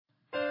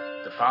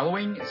The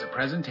following is a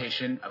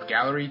presentation of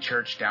Gallery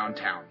Church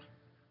Downtown,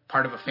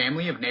 part of a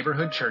family of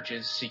neighborhood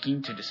churches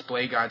seeking to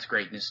display God's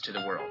greatness to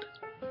the world.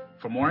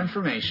 For more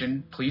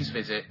information, please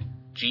visit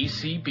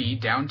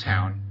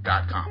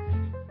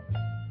gcbdowntown.com.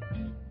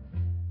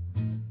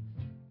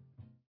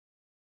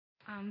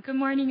 Good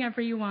morning,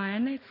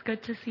 everyone. It's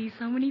good to see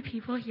so many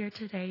people here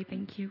today.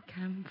 Thank you,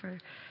 Kim, for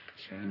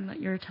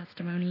sharing your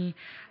testimony.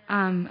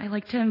 I'd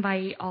like to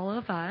invite all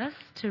of us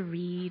to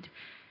read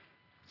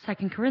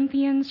 2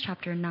 Corinthians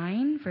chapter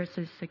 9,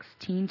 verses 6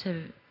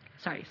 to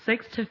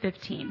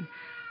 15.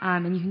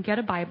 And you can get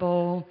a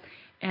Bible,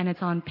 and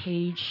it's on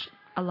page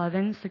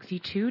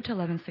 1162 to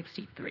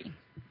 1163.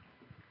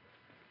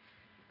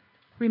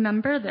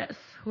 Remember this: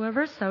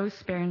 whoever sows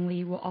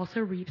sparingly will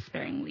also reap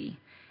sparingly,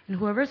 and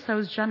whoever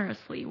sows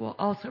generously will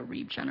also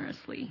reap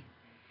generously.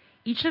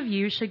 Each of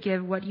you should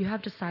give what you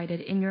have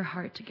decided in your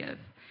heart to give,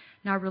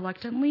 not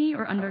reluctantly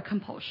or under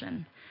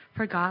compulsion,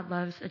 for God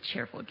loves a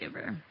cheerful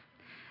giver.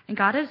 And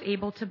God is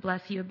able to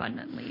bless you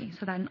abundantly,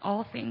 so that in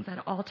all things,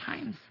 at all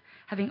times,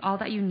 having all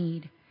that you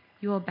need,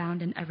 you will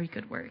abound in every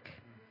good work.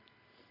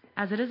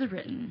 As it is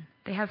written,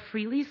 they have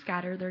freely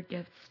scattered their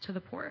gifts to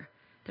the poor.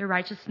 Their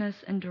righteousness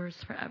endures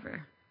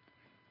forever.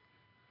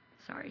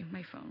 Sorry,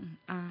 my phone.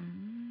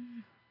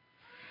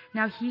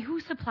 Now he who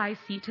supplies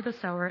seed to the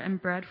sower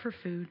and bread for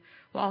food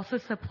will also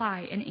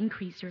supply and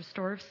increase your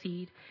store of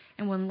seed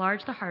and will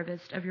enlarge the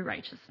harvest of your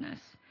righteousness.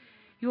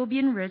 You will be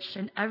enriched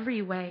in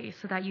every way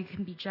so that you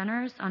can be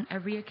generous on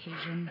every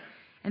occasion,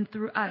 and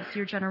through us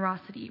your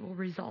generosity will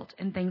result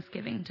in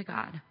thanksgiving to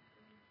God.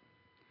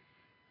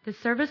 The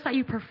service that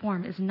you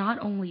perform is not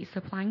only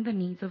supplying the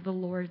needs of the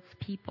Lord's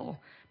people,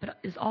 but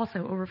is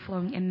also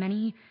overflowing in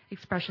many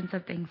expressions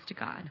of thanks to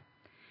God.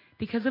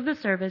 Because of the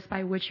service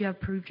by which you have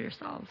proved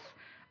yourselves,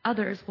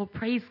 others will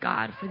praise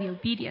God for the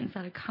obedience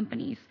that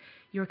accompanies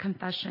your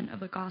confession of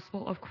the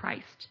gospel of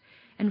Christ,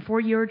 and for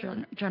your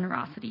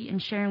generosity in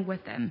sharing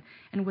with them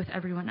and with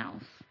everyone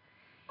else.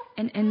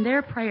 And in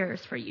their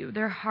prayers for you,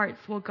 their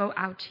hearts will go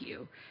out to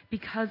you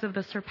because of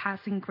the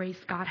surpassing grace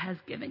God has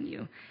given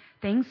you.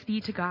 Thanks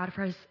be to God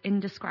for his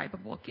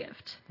indescribable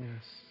gift.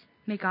 Yes.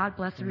 May God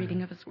bless the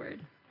reading of his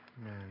word.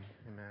 Amen.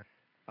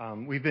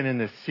 Amen. We've been in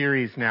this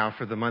series now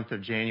for the month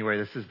of January.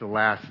 This is the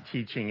last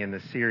teaching in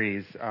the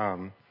series out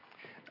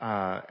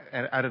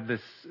of the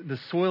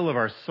soil of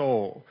our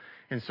soul.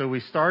 And so we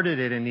started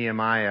it in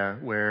Nehemiah,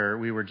 where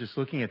we were just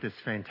looking at this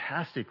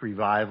fantastic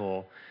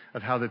revival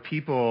of how the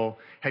people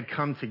had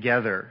come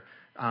together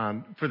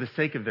for the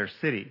sake of their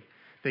city.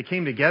 They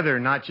came together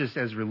not just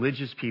as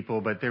religious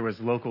people, but there was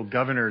local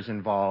governors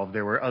involved.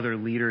 There were other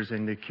leaders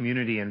in the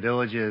community and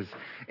villages.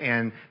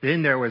 And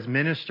then there was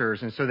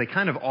ministers. And so they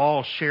kind of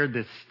all shared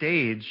this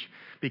stage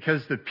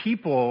because the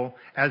people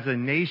as a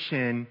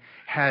nation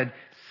had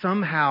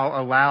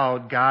somehow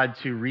allowed God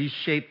to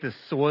reshape the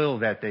soil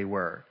that they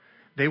were.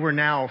 They were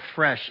now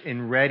fresh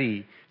and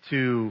ready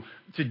to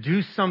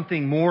do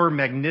something more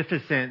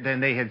magnificent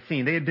than they had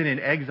seen. They had been in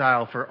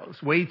exile for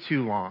way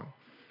too long.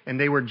 And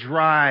they were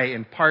dry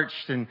and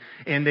parched, and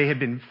they had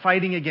been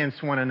fighting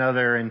against one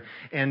another,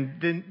 and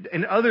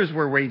others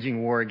were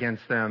waging war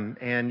against them,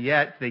 and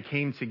yet they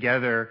came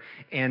together,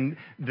 and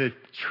the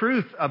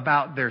truth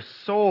about their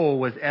soul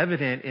was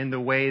evident in the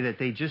way that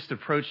they just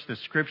approached the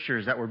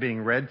scriptures that were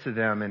being read to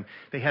them, and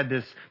they had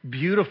this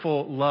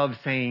beautiful love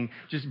saying,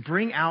 just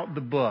bring out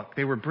the book.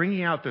 They were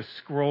bringing out the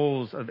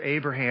scrolls of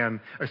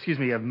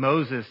of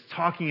Moses,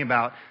 talking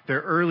about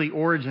their early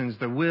origins,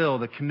 the will,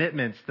 the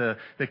commitments, the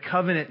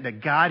covenant that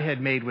God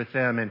had made with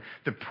them, and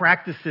the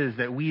practices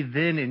that we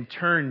then in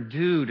turn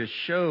do to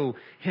show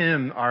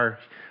him our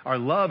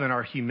love and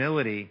our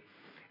humility.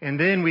 And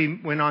then we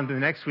went on to the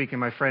next week, and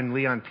my friend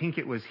Leon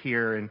Pinkett was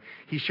here, and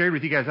he shared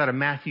with you guys out of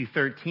Matthew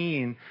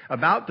 13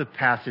 about the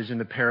passage in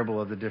the parable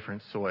of the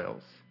different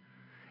soils.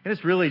 And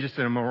it's really just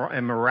a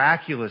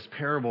miraculous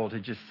parable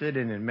to just sit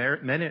in and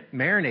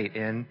marinate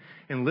in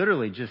and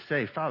literally just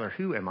say, Father,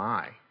 who am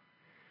I?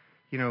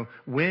 You know,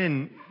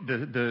 when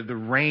the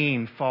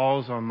rain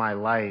falls on my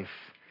life,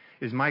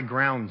 is my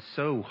ground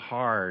so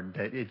hard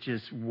that it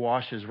just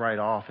washes right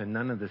off and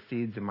none of the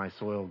seeds in my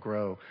soil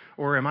grow?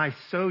 Or am I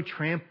so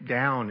tramped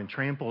down and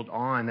trampled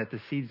on that the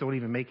seeds don't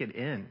even make it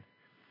in?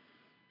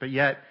 But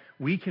yet,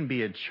 we can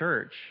be a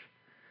church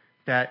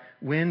that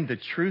when the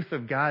truth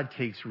of God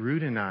takes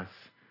root in us,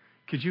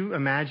 could you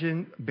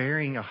imagine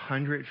bearing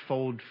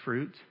 100-fold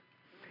fruit?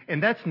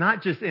 And that's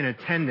not just in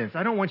attendance.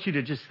 I don't want you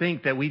to just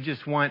think that we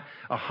just want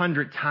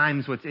 100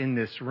 times what's in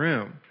this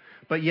room.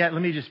 But yet,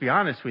 let me just be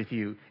honest with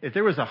you. If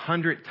there was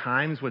 100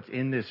 times what's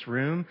in this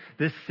room,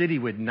 this city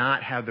would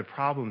not have the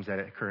problems that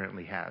it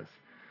currently has.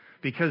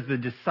 Because the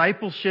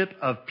discipleship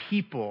of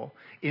people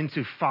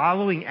into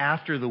following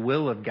after the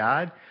will of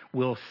God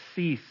will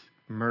cease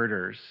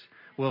murders,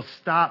 will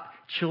stop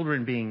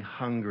children being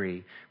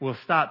hungry, will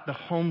stop the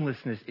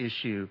homelessness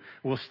issue,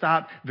 will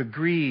stop the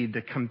greed,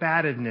 the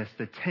combativeness,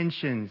 the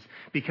tensions.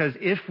 Because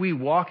if we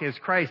walk as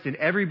Christ and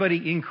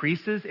everybody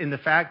increases in the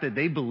fact that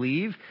they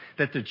believe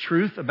that the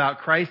truth about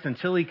Christ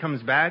until he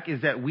comes back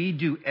is that we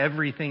do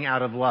everything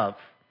out of love.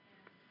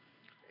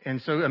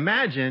 And so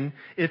imagine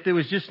if it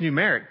was just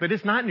numeric, but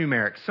it's not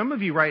numeric. Some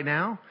of you right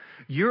now,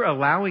 you're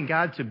allowing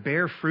God to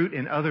bear fruit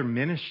in other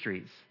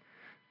ministries.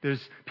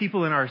 There's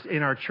people in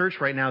our church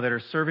right now that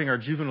are serving our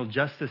juvenile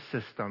justice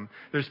system.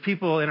 There's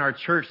people in our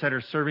church that are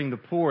serving the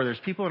poor.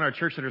 There's people in our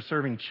church that are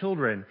serving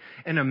children.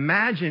 And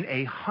imagine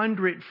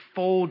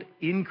 100-fold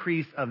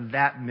increase of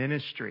that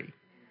ministry.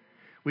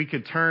 We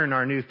could turn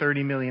our new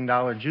 $30 million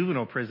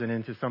juvenile prison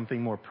into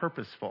something more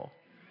purposeful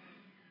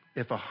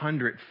if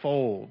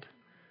 100-fold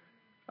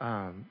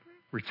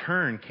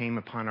return came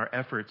upon our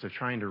efforts of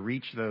trying to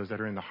reach those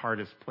that are in the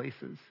hardest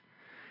places.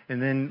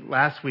 And then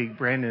last week,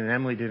 Brandon and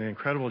Emily did an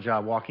incredible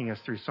job walking us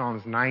through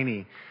Psalms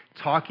 90,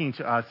 talking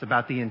to us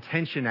about the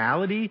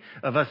intentionality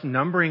of us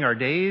numbering our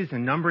days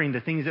and numbering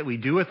the things that we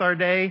do with our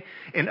day,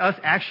 and us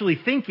actually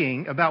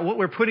thinking about what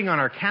we're putting on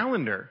our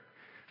calendar,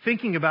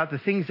 thinking about the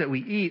things that we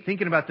eat,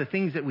 thinking about the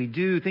things that we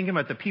do, thinking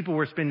about the people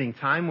we're spending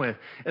time with.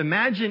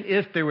 Imagine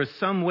if there was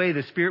some way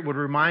the Spirit would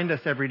remind us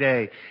every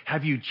day,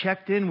 have you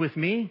checked in with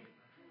me?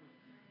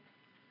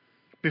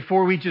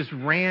 Before we just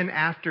ran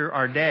after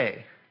our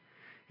day.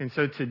 And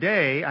so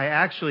today, I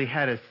actually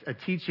had a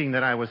teaching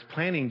that I was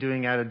planning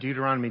doing out of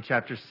Deuteronomy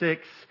chapter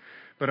 6.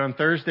 But on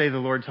Thursday, the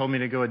Lord told me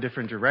to go a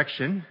different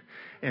direction.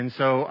 And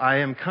so I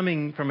am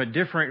coming from a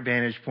different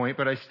vantage point,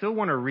 but I still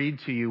want to read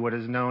to you what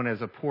is known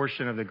as a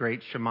portion of the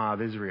great Shema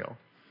of Israel.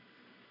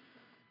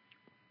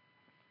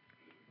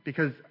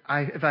 Because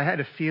if I had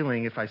a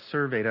feeling, if I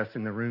surveyed us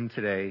in the room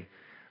today,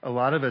 a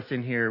lot of us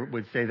in here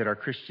would say that our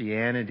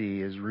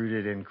Christianity is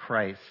rooted in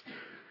Christ.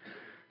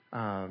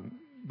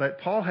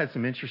 But Paul had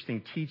some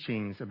interesting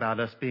teachings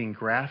about us being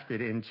grafted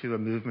into a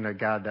movement of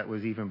God that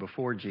was even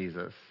before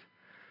Jesus.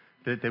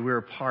 That we were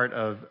a part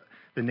of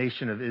the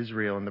nation of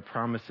Israel, and the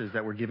promises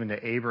that were given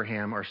to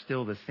Abraham are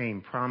still the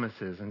same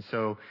promises. And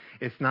so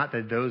it's not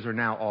that those are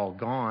now all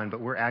gone, but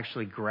we're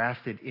actually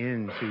grafted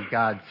into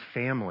God's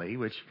family,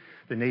 which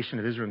the nation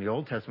of Israel in the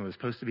Old Testament was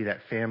supposed to be that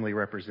family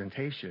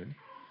representation.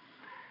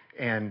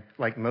 And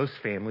like most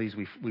families,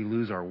 we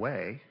lose our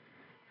way.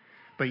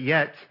 But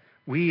yet,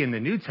 we in the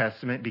New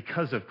Testament,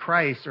 because of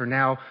Christ, are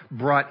now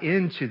brought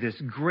into this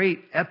great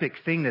epic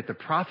thing that the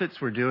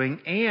prophets were doing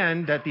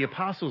and that the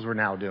apostles were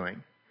now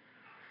doing.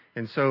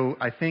 And so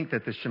I think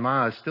that the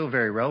Shema is still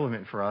very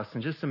relevant for us.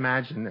 And just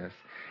imagine this.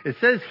 It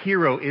says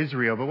Hero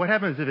Israel, but what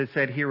happens if it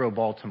said Hero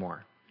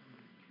Baltimore?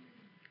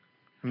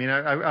 I mean,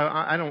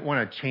 I don't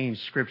want to change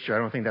Scripture. I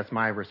don't think that's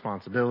my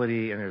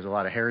responsibility, and there's a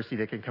lot of heresy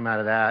that can come out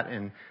of that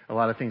and a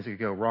lot of things that could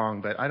go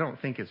wrong. But I don't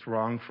think it's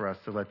wrong for us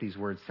to let these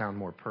words sound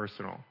more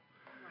personal.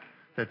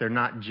 That they're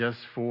not just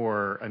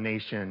for a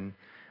nation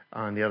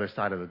on the other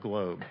side of the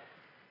globe.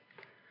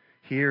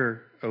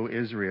 Hear, O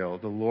Israel,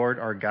 the Lord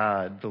our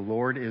God, the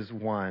Lord is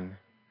one.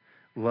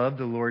 Love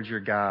the Lord your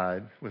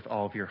God with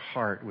all of your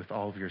heart, with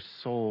all of your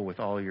soul, with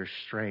all of your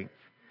strength.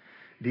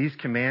 These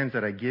commands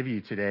that I give you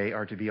today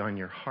are to be on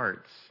your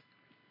hearts.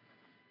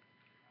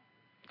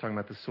 I'm talking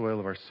about the soil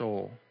of our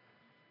soul.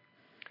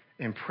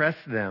 Impress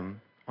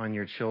them on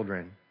your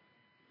children.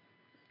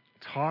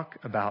 Talk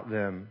about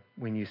them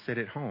when you sit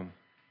at home,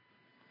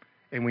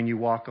 and when you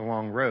walk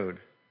along road,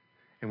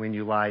 and when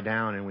you lie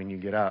down, and when you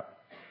get up.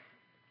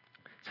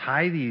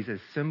 Tie these as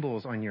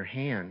symbols on your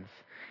hands,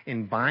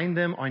 and bind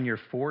them on your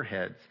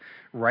foreheads.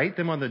 Write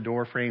them on the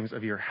door frames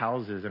of your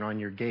houses and on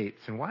your gates.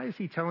 And why is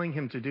he telling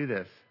him to do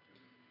this?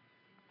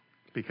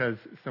 Because,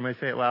 somebody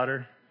say it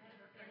louder.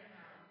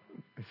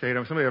 Say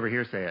it. Somebody over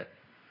here say it.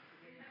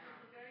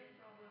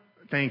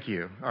 Thank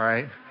you. All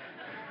right.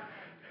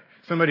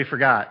 Somebody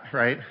forgot,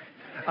 right?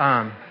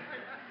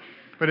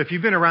 But if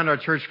you've been around our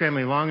church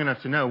family long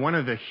enough to know, one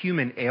of the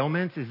human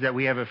ailments is that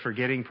we have a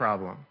forgetting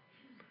problem.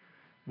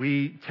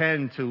 We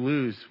tend to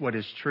lose what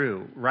is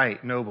true,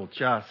 right, noble,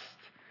 just,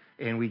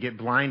 and we get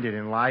blinded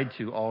and lied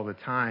to all the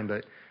time.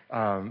 But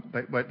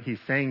what he's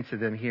saying to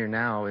them here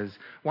now is,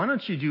 why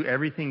don't you do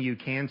everything you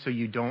can so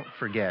you don't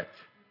forget?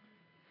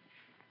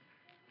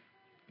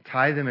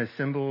 Tie them as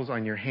symbols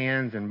on your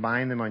hands and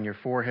bind them on your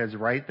foreheads.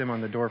 Write them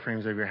on the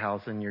doorframes of your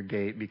house and your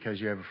gate,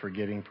 because you have a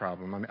forgetting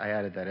problem. I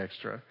added that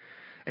extra.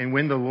 And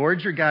when the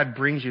Lord your God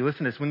brings you,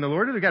 listen to this, when the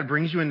Lord your God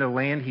brings you into the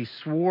land he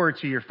swore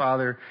to your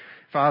fathers,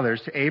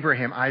 to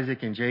Abraham,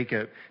 Isaac, and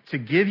Jacob, to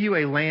give you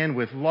a land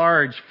with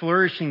large,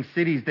 flourishing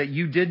cities that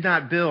you did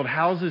not build,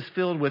 houses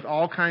filled with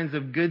all kinds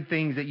of good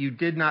things that you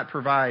did not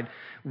provide,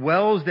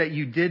 wells that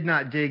you did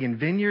not dig, and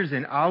vineyards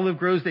and olive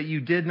groves that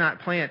you did not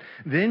plant.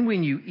 Then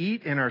when you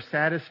eat and are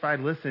satisfied,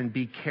 listen,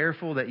 be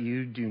careful that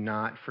you do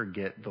not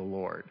forget the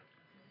Lord.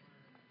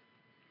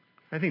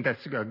 I think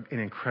that's an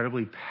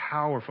incredibly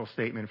powerful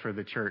statement for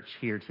the church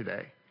here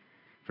today,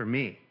 for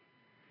me.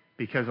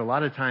 Because a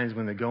lot of times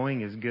when the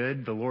going is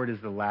good, the Lord is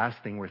the last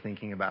thing we're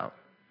thinking about.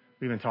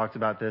 We even talked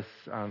about this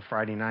on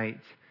Friday night.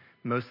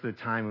 Most of the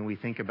time when we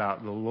think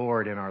about the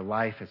Lord in our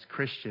life as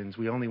Christians,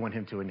 we only want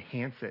him to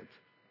enhance it.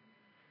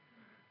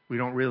 We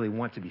don't really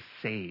want to be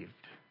saved.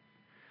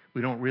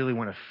 We don't really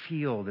want to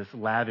feel this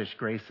lavish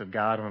grace of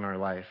God on our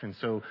life. And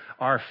so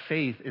our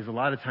faith is a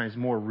lot of times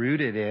more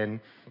rooted in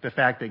the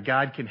fact that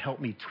God can help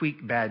me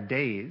tweak bad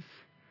days.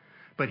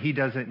 but he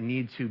doesn't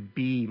need to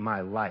be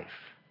my life.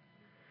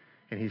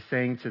 And he's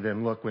saying to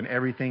them, look, when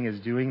everything is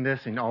doing this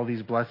and all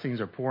these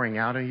blessings are pouring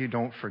out on you,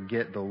 don't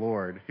forget the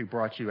Lord who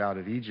brought you out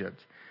of Egypt,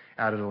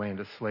 out of the land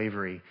of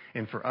slavery.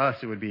 And for us,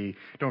 it would be,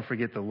 don't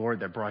forget the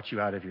Lord that brought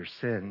you out of your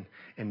sin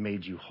and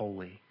made you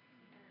holy.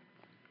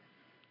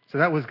 So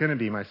that was going to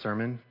be my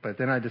sermon, but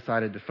then I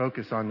decided to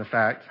focus on the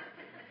fact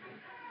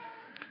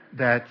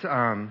that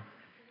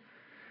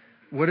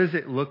what does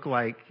it look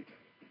like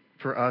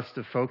for us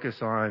to focus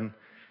on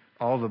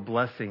all the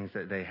blessings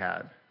that they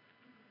had?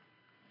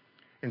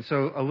 And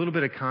so a little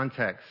bit of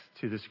context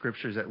to the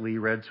scriptures that Lee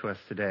read to us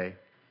today.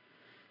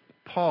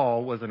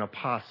 Paul was an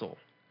apostle.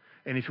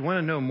 And if you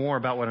want to know more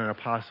about what an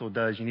apostle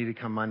does, you need to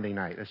come Monday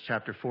night. That's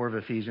chapter 4 of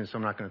Ephesians, so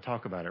I'm not going to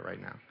talk about it right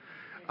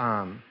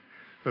now.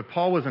 But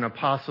Paul was an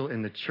apostle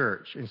in the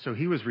church, and so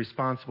he was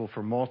responsible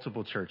for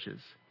multiple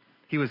churches.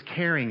 He was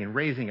caring and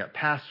raising up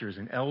pastors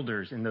and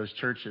elders in those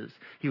churches.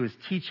 He was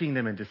teaching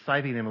them and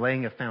discipling them,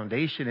 laying a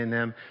foundation in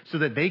them so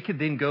that they could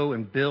then go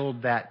and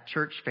build that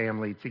church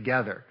family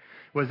together.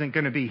 It wasn't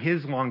going to be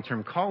his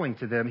long-term calling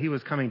to them. He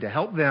was coming to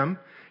help them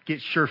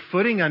get sure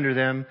footing under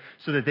them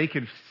so that they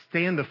could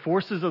stand the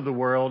forces of the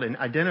world and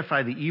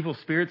identify the evil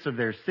spirits of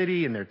their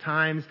city and their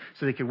times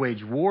so they could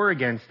wage war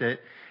against it.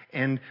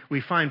 And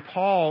we find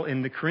Paul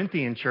in the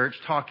Corinthian church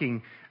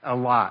talking a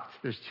lot.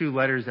 There's 2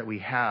 letters that we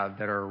have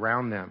that are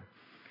around them.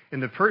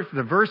 And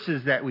the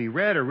verses that we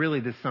read are really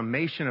the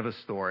summation of a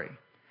story.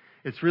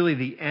 It's really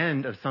the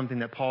end of something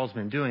that Paul's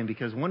been doing,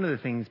 because one of the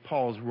things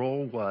Paul's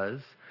role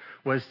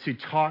was to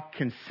talk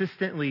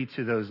consistently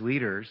to those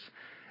leaders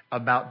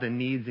about the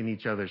needs in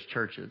each other's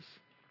churches.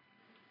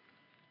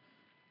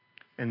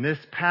 And this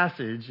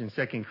passage in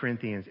 2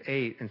 Corinthians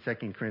 8 and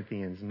 2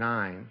 Corinthians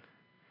 9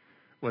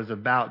 was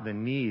about the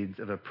needs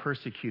of a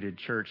persecuted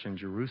church in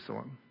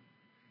Jerusalem.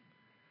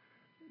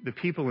 The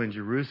people in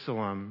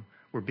Jerusalem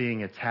were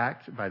being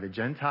attacked by the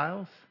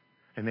Gentiles,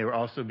 and they were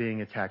also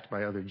being attacked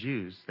by other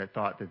Jews that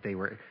thought that they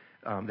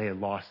had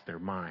lost their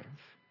minds.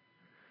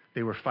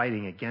 They were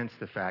fighting against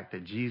the fact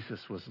that Jesus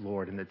was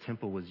Lord and the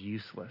temple was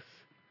useless.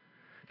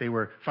 They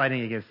were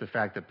fighting against the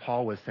fact that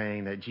Paul was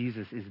saying that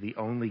Jesus is the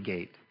only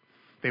gate.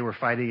 They were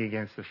fighting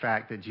against the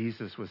fact that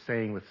Jesus was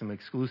saying with some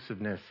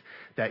exclusiveness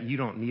that you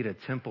don't need a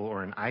temple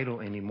or an idol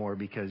anymore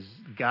because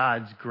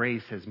God's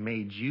grace has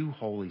made you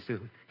holy so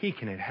he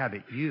can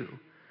inhabit you.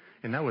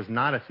 And that was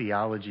not a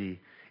theology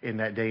in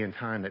that day and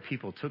time that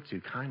people took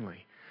to kindly.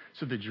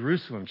 So the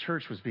Jerusalem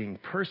church was being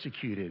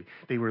persecuted.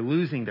 They were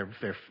losing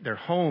their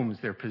homes,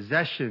 their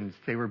possessions.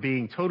 They were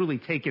being totally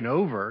taken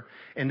over.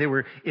 And they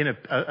were in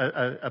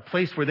a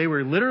place where they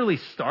were literally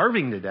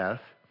starving to death,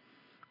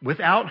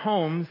 without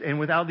homes and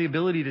without the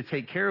ability to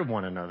take care of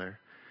one another.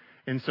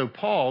 And so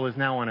Paul is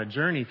now on a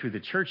journey through the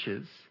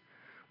churches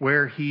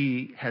where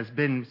he has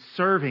been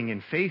serving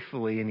and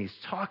faithfully, and he's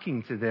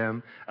talking to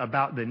them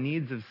about the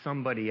needs of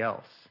somebody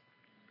else.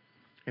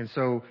 And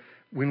so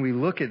when we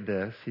look at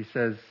this, he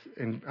says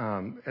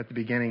at the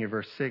beginning of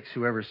verse 6,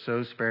 whoever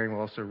sows sparingly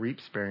will also reap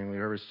sparingly.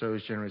 Whoever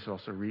sows generously will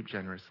also reap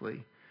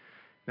generously.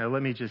 Now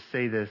let me just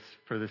say this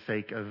for the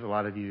sake of a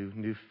lot of you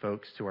new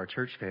folks to our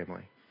church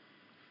family.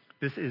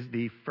 This is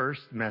the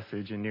first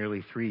message in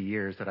nearly 3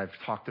 years that I've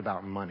talked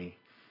about money.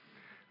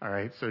 All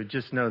right, so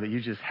just know that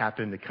you just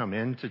happened to come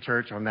into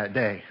church on that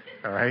day.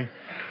 All right,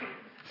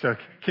 so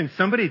can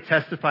somebody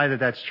testify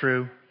that that's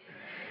true?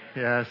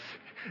 Yes.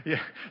 Yeah.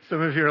 Some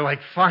of you are like,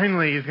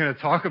 finally, he's going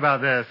to talk about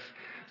this.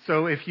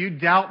 So if you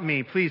doubt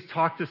me, please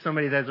talk to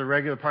somebody that's a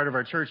regular part of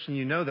our church, and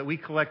you know that we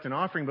collect an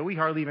offering, but we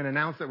hardly even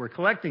announce that we're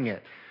collecting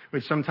it,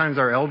 which sometimes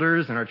our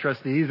elders and our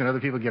trustees and other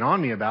people get on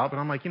me about. But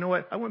I'm like, you know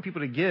what? I want people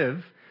to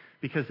give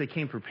because they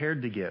came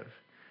prepared to give,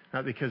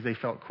 not because they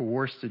felt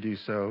coerced to do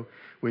so,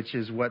 which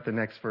is what the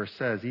next verse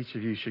says. Each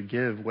of you should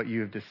give what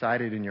you have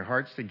decided in your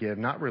hearts to give,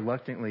 not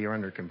reluctantly or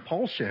under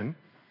compulsion.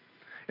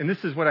 And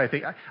this is what I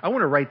think. I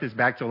want to write this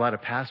back to a lot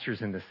of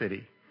pastors in the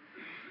city.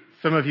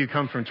 Some of you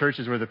come from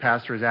churches where the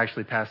pastor has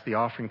actually passed the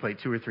offering plate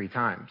 2 or 3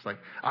 times. Like,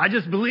 I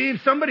just believe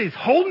somebody's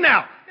holding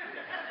out.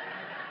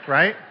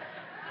 Right?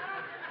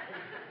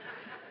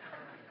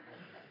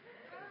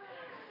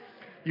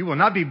 You will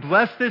not be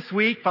blessed this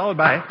week, followed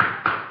by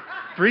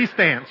 3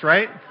 stamps,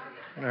 right?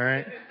 All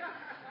right.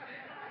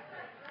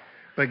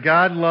 But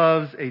God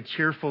loves a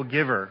cheerful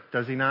giver,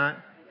 does he not?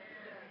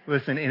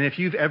 Listen, and if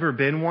you've ever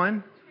been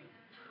one,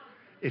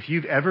 if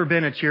you've ever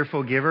been a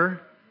cheerful giver,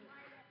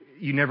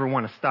 you never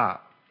want to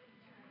stop.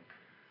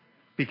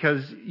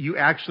 Because you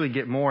actually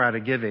get more out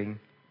of giving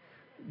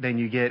than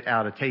you get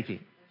out of taking.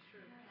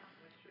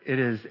 It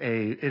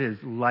is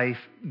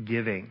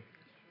life-giving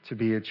to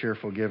be a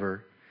cheerful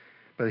giver.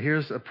 But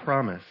here's a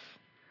promise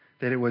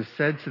that it was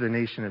said to the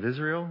nation of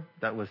Israel,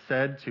 that was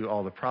said to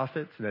all the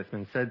prophets, and that's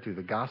been said through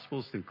the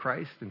Gospels, through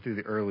Christ, and through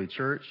the early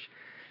church.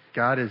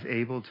 God is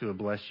able to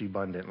bless you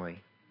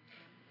abundantly.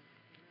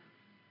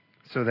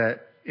 So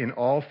that in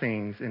all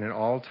things and in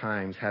all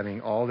times,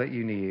 having all that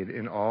you need,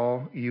 in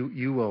all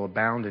you will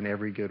abound in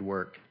every good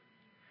work.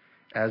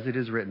 As it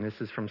is written, this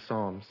is from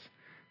Psalms,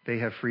 they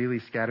have freely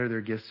scattered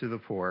their gifts to the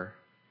poor,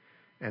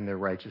 and their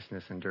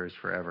righteousness endures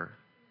forever.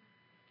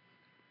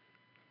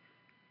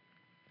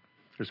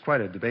 There's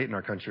quite a debate in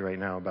our country right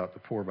now about the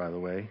poor, by the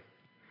way.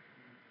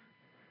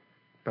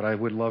 But I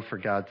would love for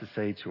God to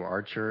say to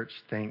our church,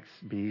 thanks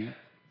be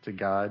to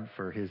God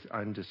for his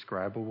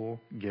undescribable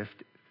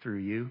gift through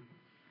you.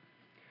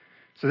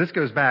 So this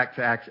goes back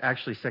to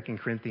actually 2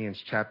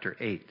 Corinthians chapter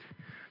 8.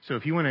 So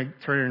if you want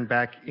to turn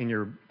back in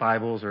your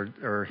Bibles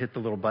or hit the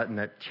little button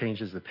that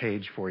changes the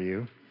page for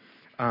you,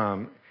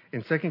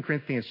 in 2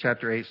 Corinthians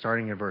chapter 8,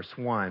 starting in verse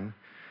 1,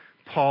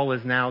 Paul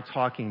is now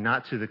talking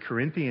not to the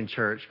Corinthian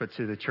church, but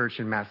to the church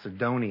in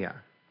Macedonia.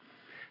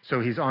 So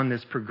he's on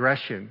this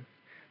progression.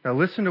 Now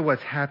listen to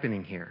what's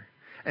happening here.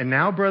 And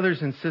now,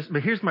 brothers and sisters,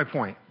 but here's my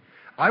point.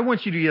 I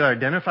want you to either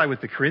identify with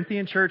the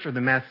Corinthian church or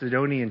the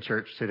Macedonian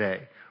church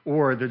today,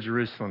 or the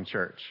Jerusalem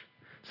church.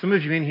 Some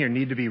of you in here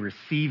need to be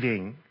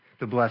receiving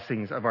the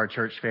blessings of our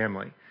church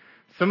family.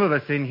 Some of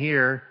us in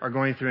here are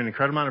going through an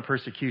incredible amount of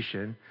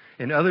persecution,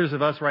 and others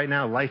of us right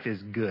now, life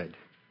is good.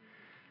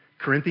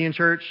 Corinthian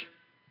church,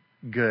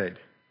 good.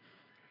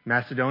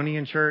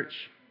 Macedonian church,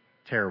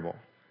 terrible.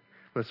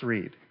 Let's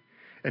read.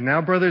 And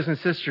now, brothers and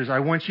sisters, I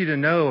want you to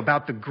know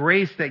about the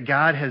grace that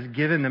God has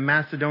given the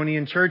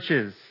Macedonian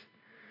churches.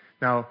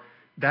 Now,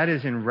 that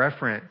is in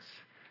reference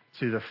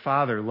to the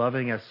Father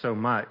loving us so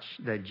much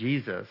that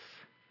Jesus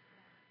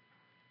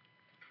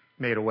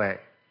made a way.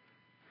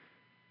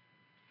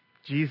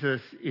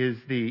 Jesus is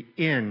the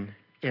in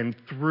and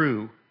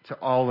through to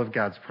all of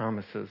God's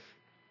promises.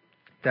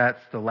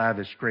 That's the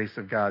lavish grace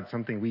of God,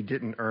 something we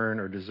didn't earn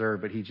or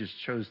deserve, but he just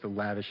chose to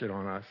lavish it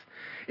on us.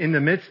 In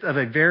the midst of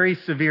a very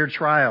severe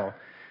trial,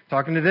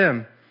 talking to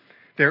them,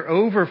 their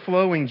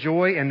overflowing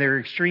joy and their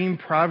extreme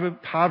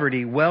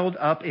poverty welled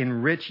up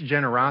in rich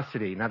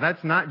generosity. Now,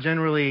 that's not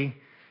generally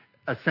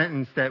a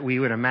sentence that we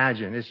would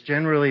imagine. It's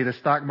generally the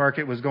stock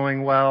market was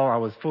going well, I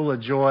was full of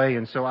joy,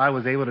 and so I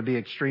was able to be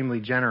extremely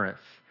generous.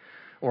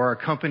 Or our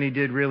company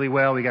did really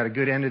well, we got a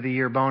good end of the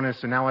year bonus,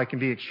 so now I can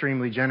be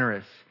extremely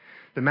generous.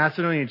 The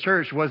Macedonian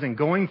church wasn't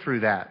going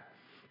through that.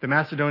 The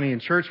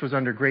Macedonian church was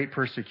under great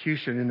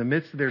persecution. In the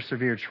midst of their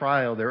severe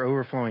trial, their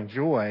overflowing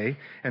joy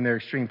and their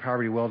extreme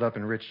poverty welled up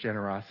in rich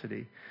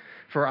generosity.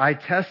 For I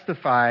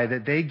testify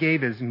that they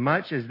gave as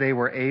much as they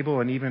were able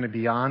and even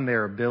beyond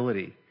their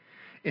ability.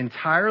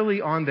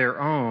 Entirely on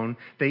their own,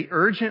 they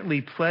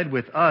urgently pled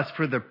with us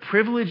for the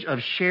privilege of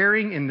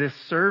sharing in this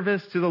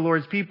service to the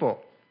Lord's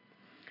people.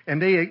 And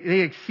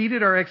they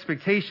exceeded our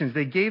expectations.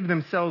 They gave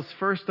themselves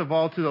first of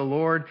all to the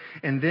Lord,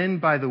 and then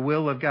by the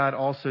will of God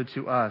also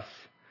to us.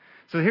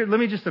 So here, let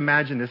me just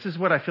imagine this. This is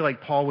what I feel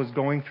like Paul was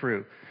going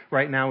through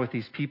right now with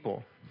these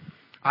people.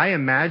 I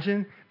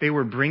imagine they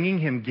were bringing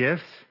him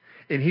gifts,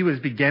 and he was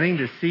beginning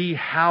to see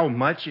how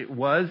much it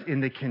was in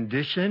the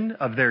condition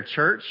of their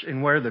church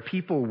and where the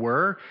people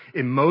were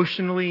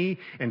emotionally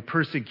and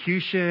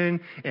persecution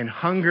and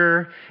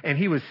hunger. And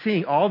he was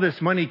seeing all this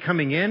money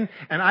coming in.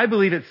 And I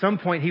believe at some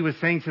point he was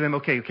saying to them,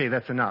 okay,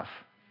 that's enough.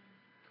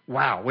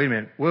 Wow, wait a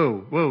minute.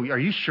 Whoa, are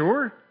you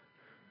sure?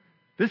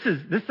 This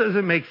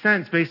doesn't make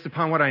sense based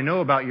upon what I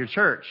know about your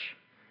church.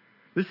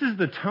 This is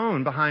the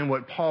tone behind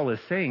what Paul is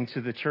saying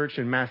to the church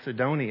in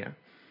Macedonia.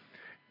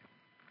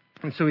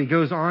 And so he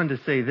goes on to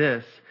say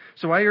this.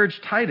 So I urge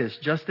Titus,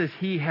 just as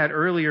he had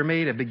earlier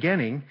made a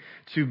beginning,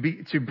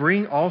 to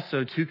bring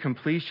also to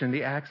completion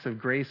the acts of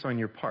grace on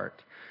your part.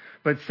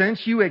 But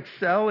since you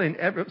excel in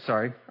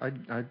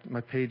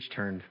my page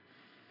turned.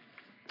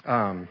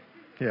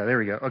 There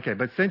we go. Okay,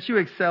 but since you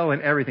excel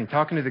in everything,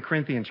 talking to the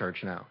Corinthian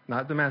church now,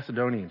 not the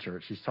Macedonian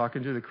church. He's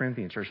talking to the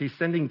Corinthian church. He's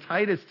sending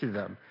Titus to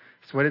them.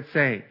 That's what it's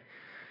saying.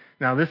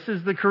 Now, this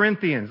is the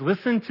Corinthians.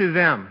 Listen to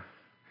them.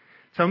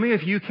 Tell me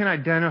if you can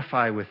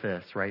identify with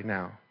this right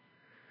now.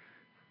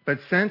 But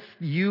since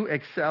you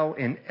excel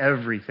in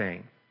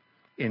everything,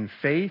 in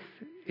faith,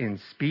 in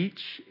speech,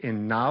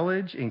 in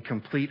knowledge, in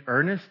complete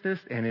earnestness,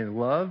 and in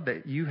love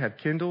that we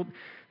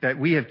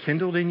have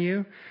kindled in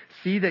you,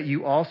 see that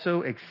you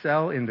also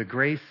excel in the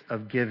grace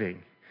of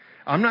giving.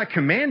 I'm not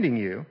commanding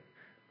you,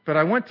 but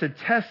I want to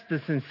test the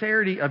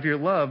sincerity of your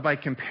love by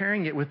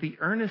comparing it with the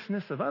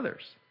earnestness of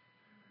others.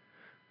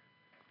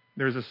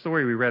 There's a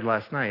story we read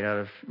last night out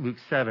of Luke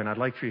 7. I'd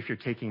like for you, if you're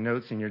taking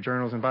notes in your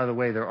journals, and by the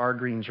way, there are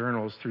green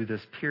journals through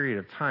this period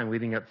of time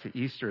leading up to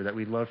Easter that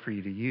we'd love for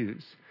you to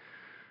use.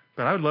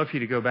 But I would love for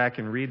you to go back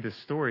and read the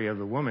story of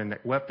the woman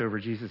that wept over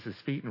Jesus'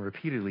 feet and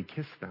repeatedly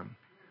kissed them.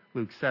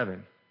 Luke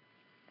 7.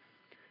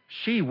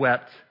 She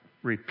wept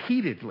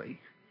repeatedly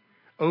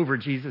over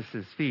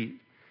Jesus'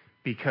 feet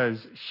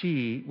because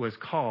she was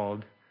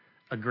called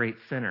a great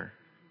sinner.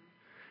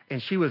 And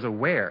she was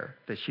aware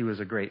that she was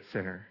a great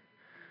sinner.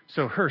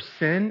 So her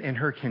sin and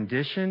her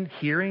condition,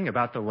 hearing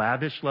about the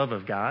lavish love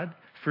of God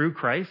through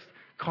Christ,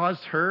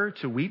 caused her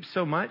to weep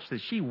so much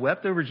that she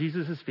wept over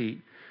Jesus'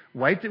 feet,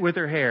 wiped it with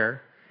her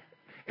hair,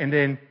 and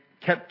then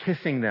kept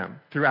kissing them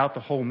throughout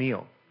the whole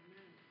meal.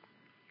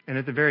 And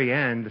at the very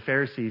end, the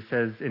Pharisee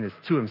says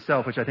to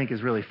himself, which I think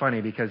is really funny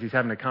because he's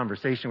having a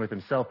conversation with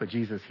himself, but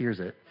Jesus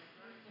hears it.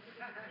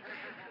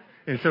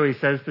 And so he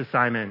says to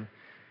Simon,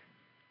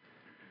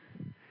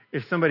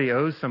 If somebody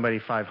owes somebody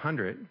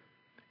 500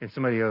 and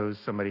somebody owes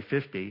somebody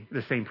 50,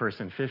 the same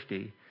person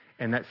 50,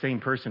 and that same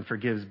person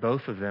forgives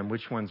both of them,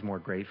 which one's more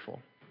grateful?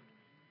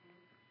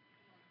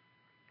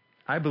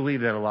 I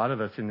believe that a lot of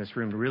us in this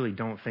room really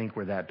don't think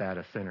we're that bad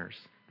of sinners.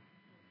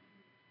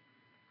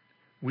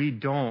 We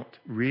don't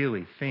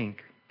really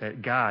think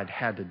that God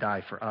had to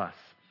die for us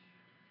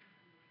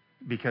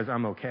because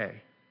I'm okay.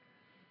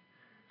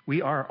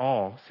 We are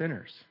all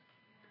sinners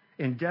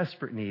in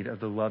desperate need of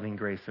the loving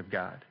grace of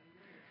God.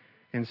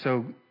 And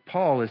so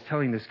Paul is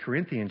telling this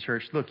Corinthian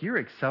church, look, you're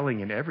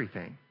excelling in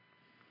everything.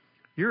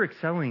 You're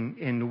excelling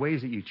in the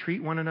ways that you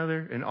treat one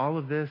another and all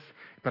of this,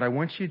 but I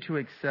want you to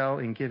excel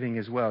in giving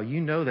as well. You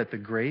know that the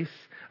grace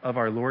of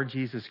our Lord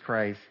Jesus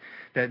Christ,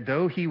 that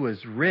though he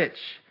was rich,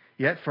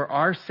 yet for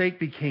our sake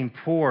became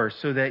poor,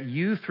 so that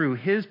you through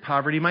his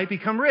poverty might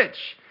become rich.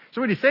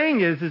 So what he's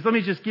saying is let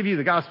me just give you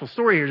the gospel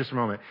story here just a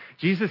moment.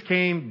 Jesus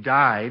came,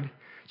 died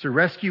to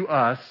rescue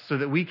us so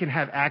that we can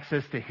have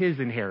access to his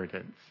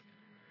inheritance.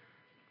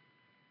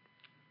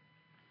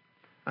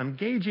 I'm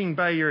gauging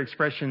by your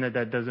expression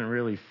that doesn't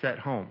really set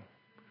home.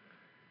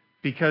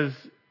 Because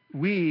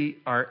we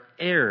are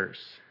heirs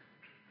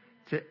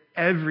to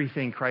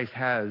everything Christ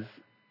has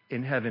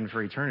in heaven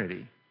for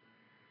eternity.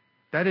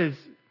 That is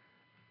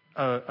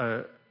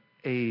and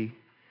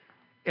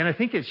I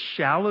think it's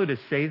shallow to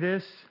say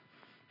this,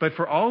 but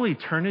for all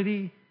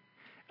eternity,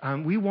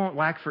 we won't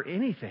lack for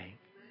anything.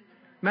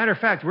 Matter of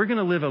fact, we're going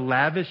to live a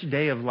lavish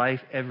day of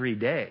life every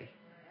day.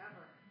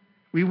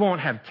 We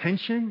won't have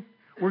tension.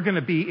 We're going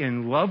to be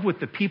in love with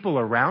the people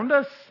around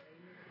us.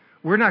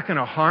 We're not going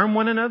to harm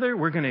one another.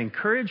 We're going to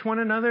encourage one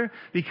another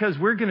because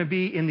we're going to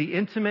be in the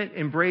intimate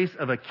embrace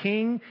of a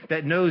king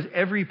that knows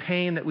every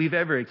pain that we've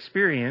ever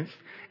experienced,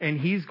 and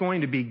he's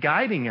going to be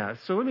guiding us.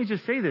 So let me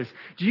just say this.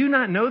 Do you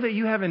not know that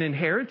you have an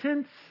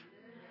inheritance?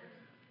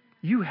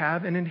 You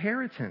have an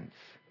inheritance.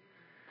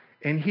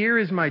 And here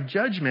is my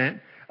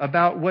judgment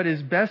about what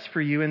is best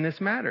for you in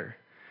this matter.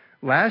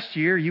 Last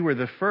year, you were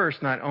the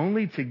first not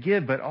only to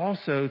give, but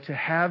also to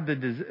have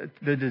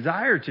the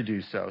desire to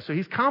do so. So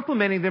he's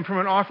complimenting them from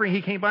an offering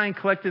he came by and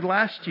collected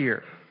last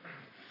year.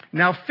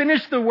 Now finish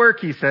the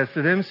work, he says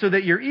to them, so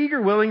that your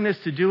eager willingness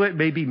to do it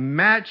may be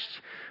matched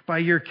by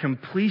your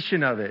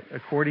completion of it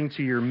according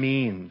to your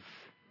means.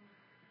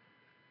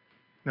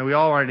 Now we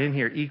all aren't in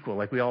here equal,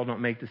 like we all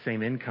don't make the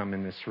same income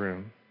in this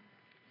room.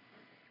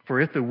 For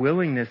if the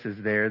willingness is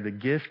there, the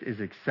gift is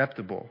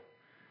acceptable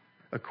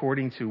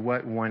according to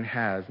what one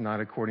has,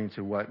 not according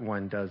to what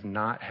one does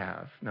not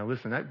have. Now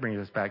listen, that brings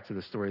us back to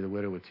the story of the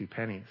widow with 2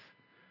 pennies.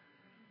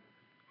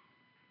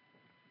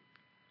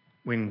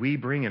 When we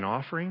bring an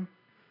offering,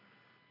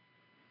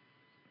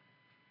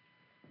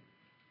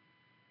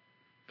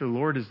 the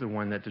Lord is the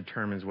one that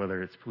determines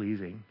whether it's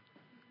pleasing.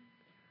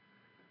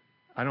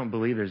 I don't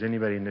believe there's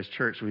anybody in this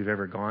church we've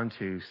ever gone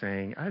to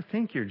saying, I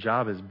think your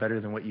job is better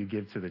than what you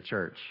give to the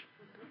church.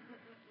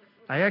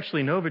 I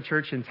actually know of a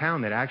church in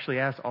town that actually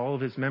asks all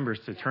of its members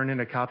to turn in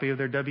a copy of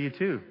their W-2.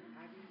 Do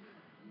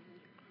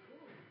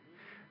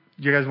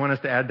you guys want us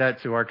to add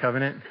that to our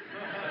covenant?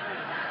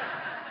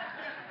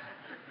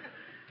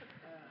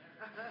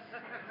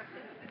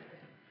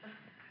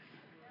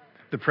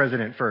 The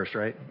president first,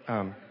 right?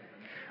 All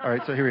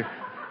right, so here we go.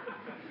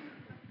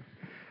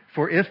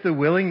 For if the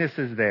willingness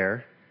is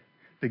there,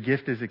 the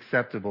gift is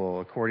acceptable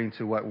according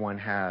to what one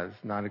has,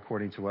 not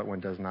according to what one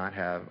does not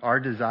have.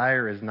 Our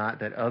desire is not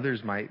that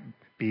others might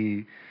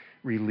be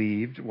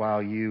relieved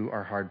while you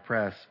are hard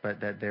pressed,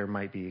 but that there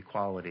might be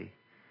equality.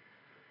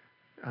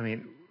 I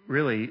mean,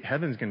 really,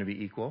 heaven's going to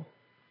be equal.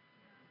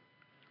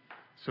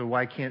 So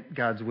why can't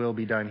God's will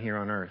be done here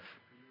on earth?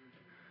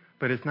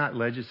 But it's not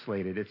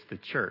legislated, it's the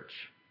church.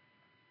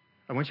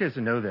 I want you guys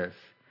to know this.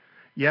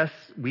 Yes,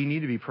 we need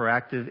to be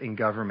proactive in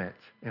government,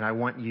 and I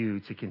want you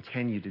to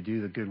continue to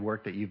do the good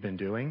work that you've been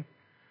doing.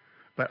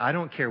 But I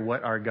don't care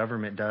what our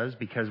government does,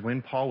 because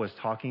when Paul was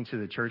talking to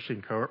the church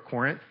in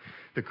Corinth,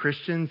 the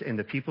Christians and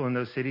the people in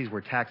those cities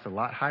were taxed a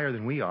lot higher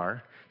than we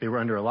are. They were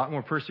under a lot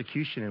more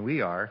persecution than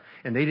we are,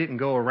 and they didn't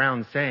go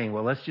around saying,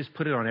 well, let's just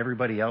put it on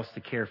everybody else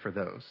to care for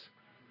those.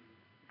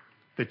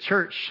 The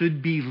church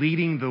should be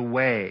leading the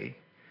way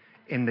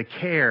in the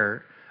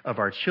care of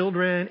our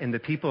children and the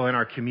people in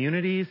our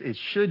communities. It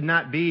should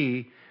not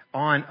be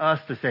on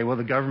us to say, well,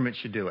 the government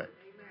should do it.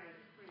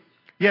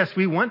 Yes,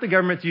 we want the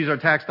government to use our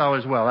tax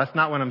dollars well. That's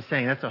not what I'm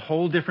saying. That's a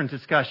whole different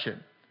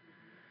discussion.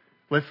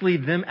 Let's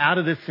leave them out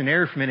of this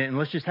scenario for a minute, and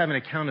let's just have an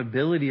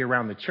accountability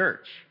around the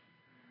church.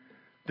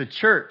 The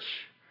church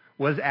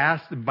was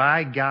asked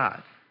by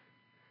God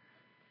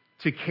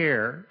to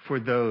care for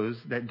those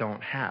that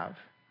don't have.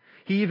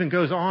 He even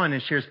goes on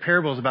and shares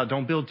parables about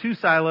don't build 2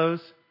 silos.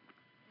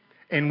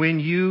 And when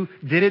you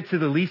did it to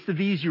the least of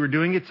these, you were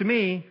doing it to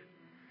me.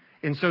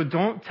 And so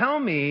don't tell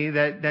me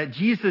that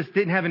Jesus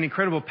didn't have an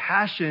incredible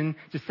passion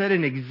to set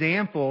an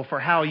example for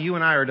how you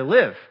and I are to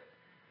live.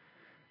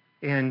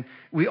 And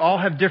we all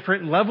have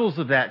different levels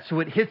of that, so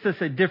it hits us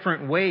in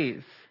different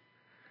ways.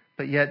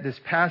 But yet this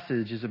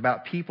passage is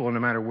about people, no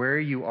matter where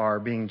you are,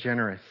 being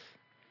generous.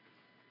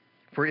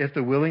 For if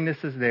the willingness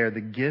is there,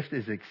 the gift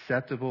is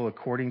acceptable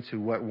according to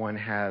what one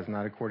has,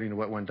 not according to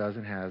what one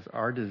doesn't have.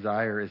 Our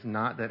desire is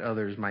not that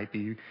others might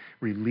be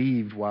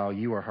relieved while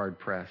you are hard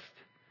pressed,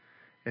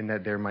 and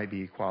that there might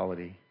be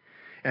equality.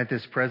 At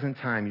this present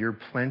time, your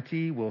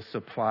plenty will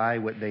supply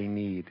what they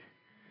need,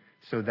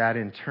 so that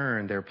in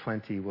turn their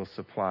plenty will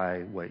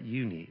supply what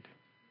you need.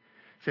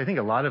 See, I think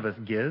a lot of us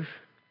give,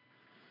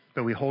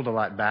 but we hold a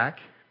lot back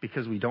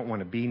because we don't want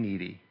to be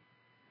needy.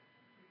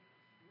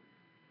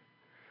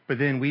 But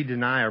then we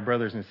deny our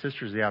brothers and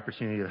sisters the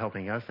opportunity of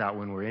helping us out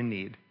when we're in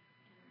need.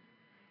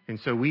 And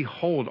so we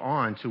hold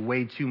on to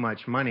way too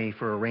much money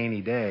for a rainy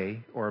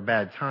day or a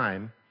bad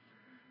time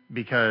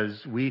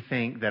because we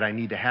think that I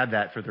need to have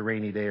that for the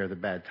rainy day or the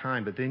bad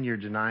time. But then you're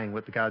denying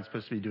what God's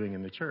supposed to be doing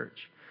in the church.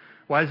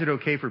 Why is it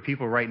okay for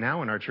people right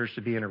now in our church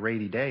to be in a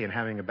rainy day and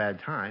having a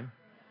bad time,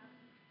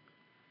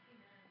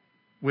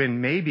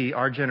 when maybe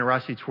our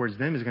generosity towards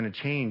them is going to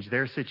change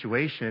their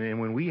situation, and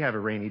when we have a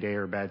rainy day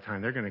or a bad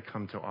time, they're going to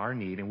come to our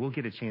need, and we'll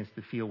get a chance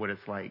to feel what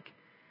it's like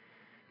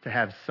to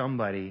have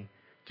somebody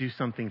do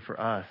something for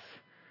us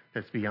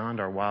that's beyond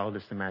our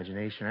wildest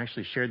imagination. I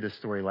actually shared this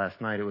story last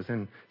night. It was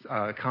in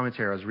a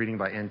commentary I was reading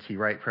by N.T.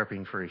 Wright,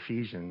 prepping for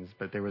Ephesians,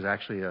 but there was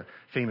actually a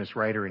famous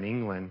writer in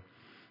England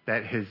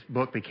that his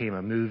book became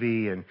a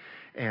movie,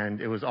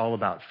 and it was all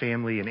about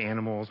family and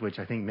animals, which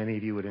I think many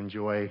of you would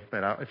enjoy.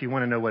 But if you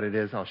want to know what it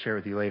is, I'll share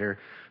with you later.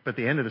 But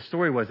the end of the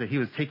story was that he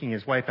was taking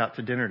his wife out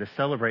to dinner to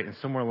celebrate, and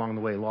somewhere along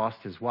the way lost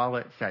his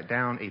wallet, sat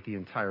down, ate the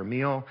entire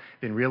meal,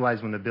 then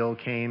realized when the bill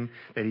came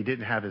that he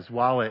didn't have his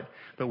wallet.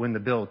 But when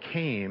the bill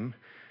came,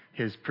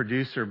 his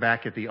producer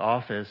back at the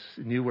office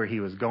knew where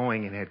he was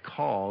going and had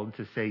called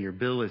to say, your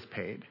bill is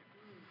paid.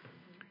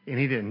 And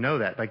he didn't know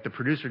that. Like, the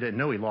producer didn't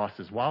know he lost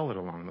his wallet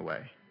along the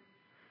way.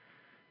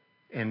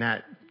 And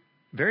that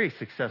very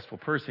successful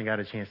person got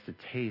a chance to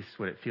taste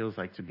what it feels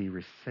like to be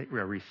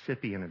a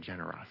recipient of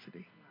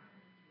generosity.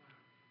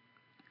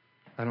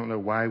 I don't know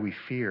why we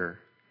fear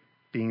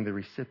being the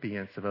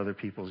recipients of other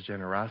people's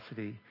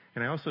generosity.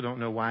 And I also don't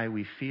know why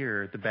we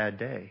fear the bad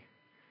day.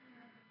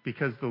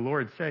 Because the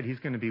Lord said He's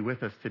going to be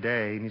with us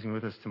today, and He's going to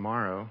be with us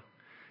tomorrow.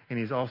 And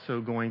He's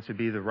also going to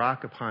be the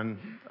rock upon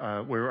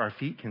where our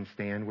feet can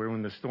stand, where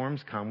when the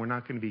storms come, we're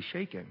not going to be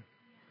shaken.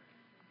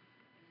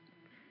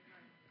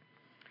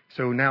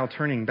 So now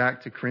turning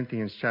back to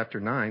Corinthians chapter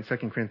 9, 2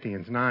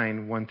 Corinthians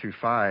 9, 1 through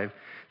 5,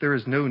 there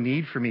is no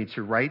need for me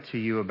to write to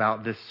you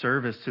about this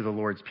service to the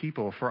Lord's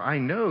people, for I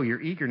know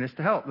your eagerness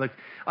to help. Like,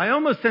 I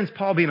almost sense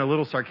Paul being a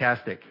little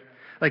sarcastic.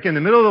 Like, in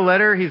the middle of the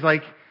letter, he's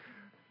like,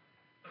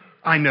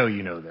 I know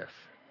you know this.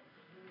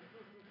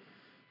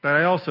 But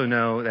I also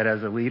know that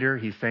as a leader,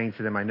 he's saying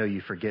to them, I know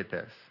you forget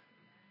this.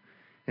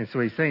 And so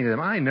he's saying to them,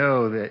 I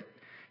know that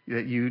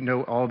you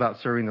know all about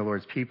serving the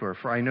Lord's people.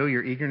 For I know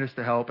your eagerness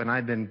to help, and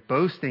I've been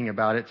boasting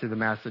about it to the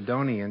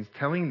Macedonians,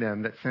 telling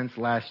them that since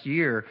last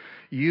year,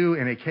 you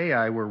and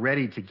Achaia were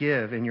ready to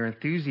give, and your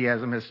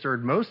enthusiasm has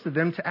stirred most of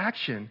them to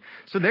action.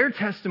 So their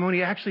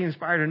testimony actually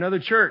inspired another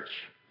church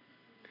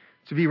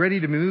to be ready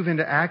to move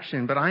into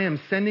action. But I am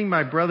sending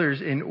my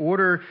brothers in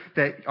order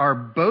that our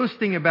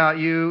boasting about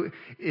you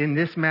in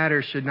this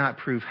matter should not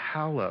prove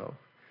hollow,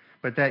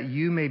 but that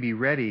you may be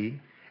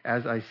ready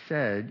as I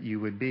said you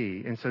would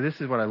be. And so this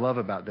is what I love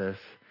about this,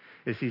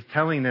 is he's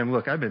telling them,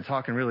 look, I've been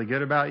talking really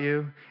good about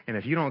you, and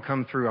if you don't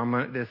come through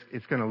on this,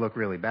 it's going to look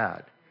really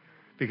bad.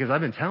 Because I've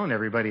been telling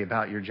everybody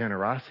about your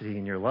generosity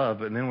and your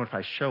love, and then if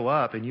I show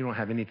up and you don't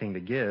have anything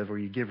to give, or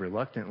you give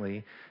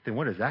reluctantly, then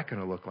what is that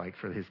going to look like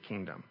for His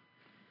kingdom?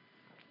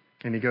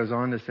 And he goes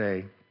on to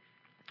say,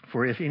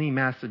 for if any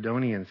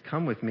Macedonians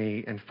come with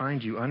me and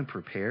find you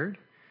unprepared,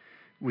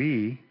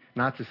 we,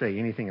 not to say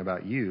anything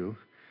about you,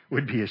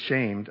 would be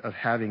ashamed of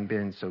having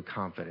been so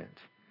confident.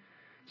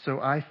 So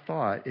I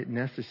thought it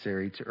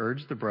necessary to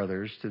urge the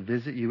brothers to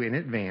visit you in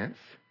advance.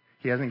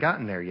 He hasn't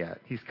gotten there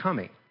yet. He's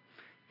coming.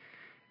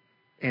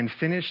 And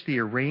finish the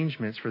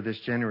arrangements for this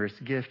generous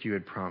gift you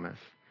had promised.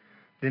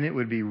 Then it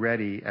would be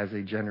ready as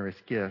a generous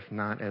gift,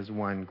 not as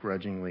one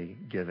grudgingly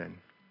given.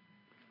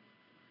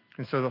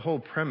 And so the whole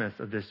premise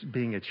of this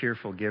being a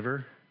cheerful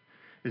giver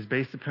is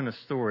based upon a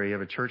story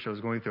of a church that was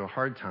going through a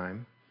hard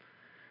time,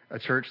 a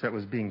church that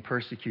was being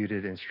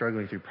persecuted and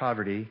struggling through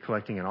poverty,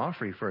 collecting an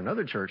offering for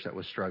another church that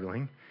was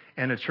struggling,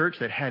 and a church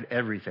that had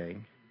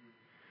everything.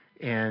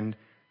 And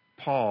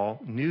Paul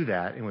knew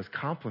that and was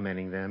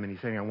complimenting them, and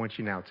he's saying, I want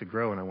you now to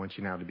grow, and I want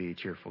you now to be a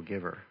cheerful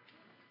giver.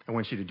 I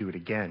want you to do it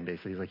again,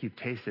 basically. He's like, you've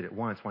tasted it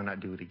once, why not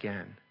do it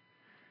again?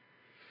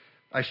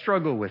 I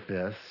struggle with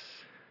this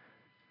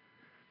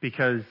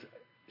because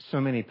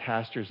so many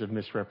pastors have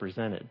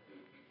misrepresented.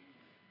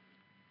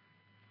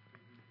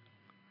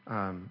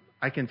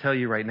 I can tell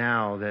you right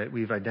now that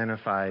we've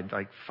identified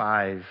like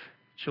 5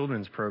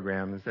 children's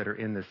programs that are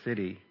in the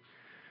city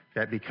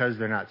that, because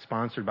they're not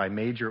sponsored by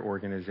major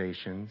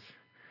organizations,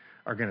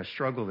 are going to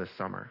struggle this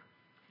summer.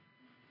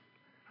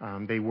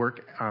 They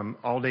work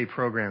all-day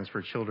programs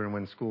for children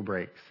when school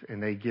breaks,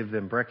 and they give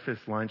them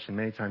breakfast, lunch, and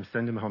many times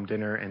send them home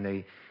dinner, and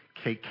they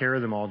take care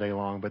of them all day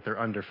long, but they're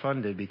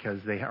underfunded because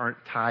they aren't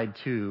tied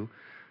to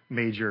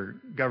major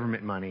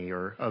government money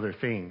or other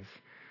things.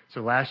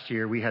 So last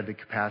year we had the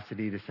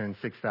capacity to send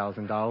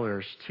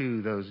 $6,000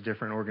 to those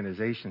different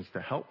organizations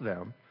to help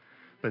them.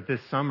 But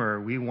this summer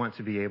we want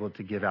to be able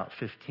to give out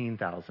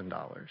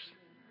 $15,000.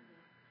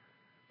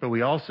 But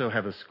we also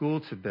have a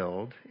school to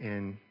build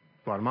in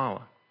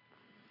Guatemala.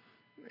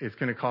 It's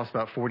going to cost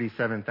about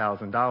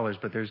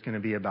 $47,000, but there's going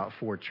to be about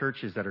 4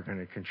 churches that are going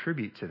to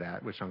contribute to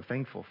that, which I'm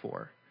thankful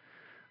for.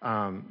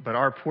 But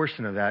our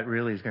portion of that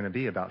really is going to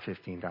be about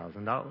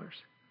 $15,000.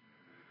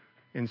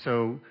 And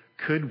so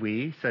could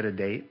we set a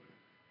date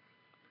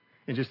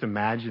and just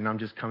imagine I'm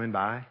just coming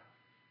by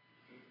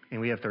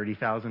and we have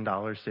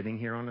 $30,000 sitting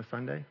here on a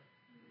Sunday?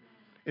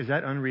 Is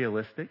that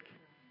unrealistic?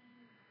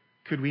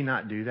 Could we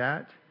not do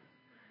that?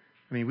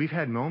 I mean, we've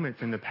had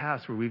moments in the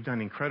past where we've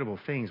done incredible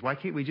things. Why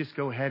can't we just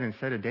go ahead and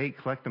set a date,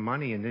 collect the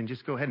money, and then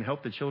just go ahead and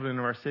help the children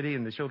of our city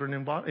and the children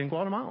in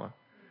Guatemala?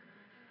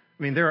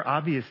 I mean, there are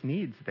obvious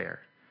needs there.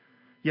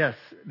 Yes,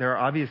 there are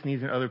obvious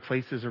needs in other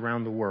places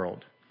around the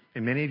world,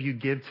 and many of you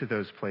give to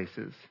those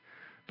places.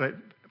 But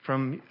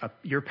from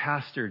your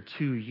pastor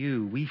to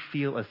you, we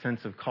feel a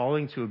sense of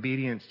calling to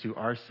obedience to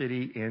our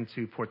city and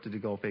to Puerto de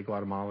Golpe,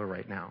 Guatemala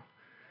right now.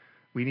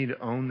 We need to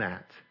own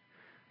that.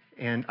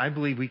 And I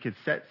believe we could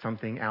set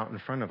something out in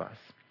front of us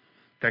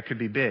that could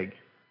be big.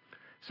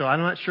 So I'm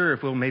not sure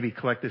if we'll maybe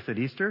collect this at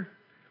Easter.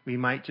 We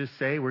might just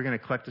say we're going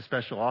to collect a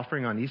special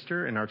offering on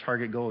Easter, and our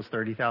target goal is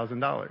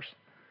 $30,000.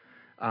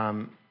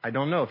 I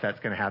don't know if that's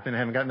going to happen. I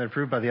haven't gotten that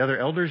approved by the other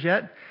elders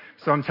yet.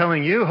 So I'm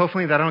telling you,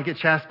 hopefully that I don't get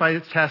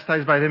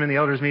chastised by them in the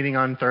elders meeting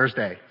on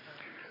Thursday.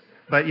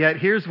 But yet,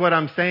 here's what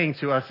I'm saying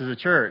to us as a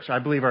church. I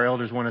believe our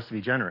elders want us to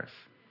be generous.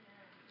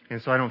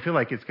 And so I don't feel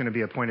like it's going to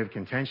be a point of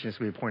contention. It's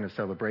going to be a point of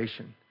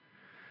celebration.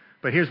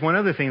 But here's one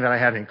other thing that I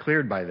haven't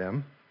cleared by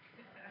them.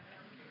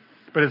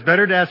 But it's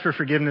better to ask for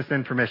forgiveness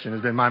than permission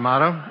has been my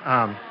motto.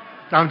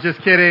 I'm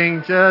just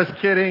kidding.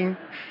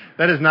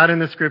 That is not in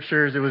the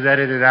scriptures. It was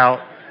edited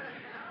out.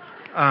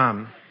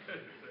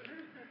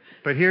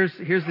 But here's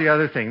the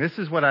other thing. This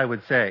is what I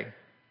would say.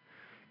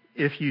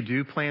 If you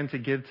do plan to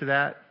give to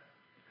that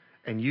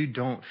and you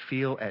don't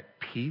feel at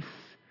peace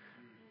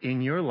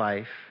in your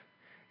life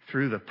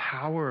through the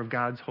power of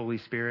God's Holy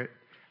Spirit,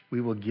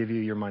 we will give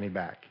you your money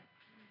back.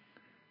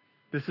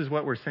 This is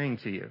what we're saying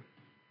to you.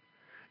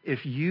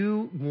 If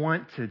you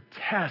want to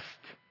test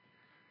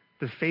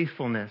the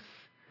faithfulness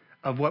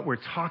of what we're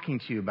talking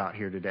to you about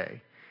here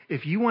today,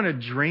 if you want to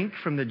drink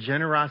from the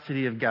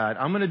generosity of God,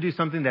 I'm going to do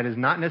something that is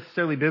not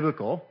necessarily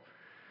biblical,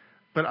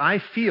 but I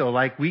feel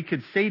like we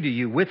could say to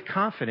you with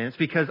confidence,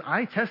 because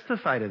I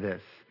testify to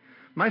this.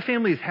 My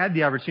family has had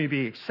the opportunity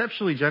to be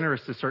exceptionally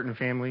generous to certain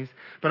families,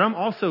 but I'm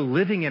also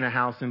living in a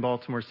house in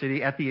Baltimore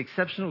City at the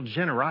exceptional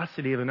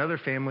generosity of another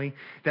family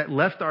that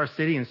left our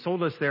city and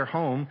sold us their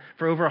home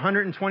for over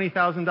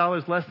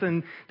 $120,000 less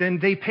than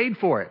they paid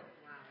for it,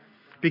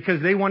 because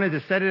they wanted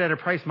to set it at a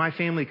price my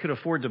family could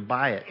afford to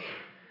buy it.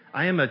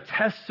 I am a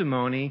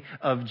testimony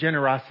of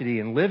generosity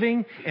in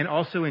living and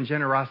also in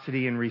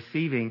generosity in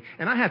receiving.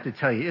 And I have to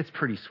tell you, it's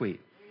pretty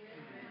sweet.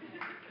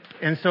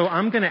 And so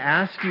I'm going to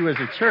ask you as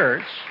a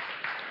church,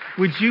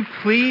 would you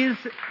please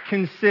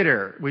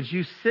consider, would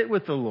you sit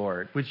with the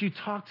Lord? Would you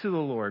talk to the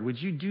Lord?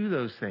 Would you do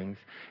those things?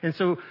 And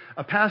so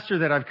a pastor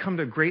that I've come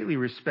to greatly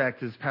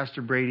respect is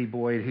Pastor Brady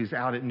Boyd, who's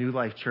out at New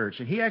Life Church.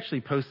 And he actually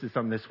posted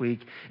something this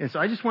week. And so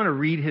I just want to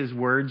read his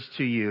words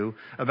to you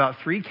about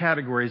 3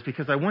 categories,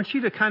 because I want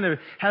you to kind of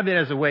have it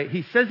as a way.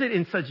 He says it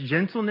in such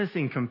gentleness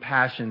and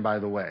compassion, by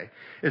the way.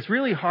 It's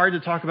really hard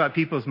to talk about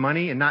people's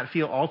money and not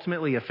feel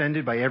ultimately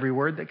offended by every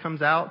word that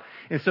comes out.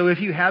 And so if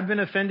you have been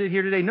offended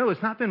here today, no,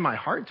 it's not been my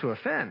heart to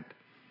offend.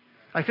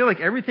 I feel like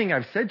everything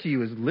I've said to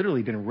you has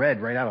literally been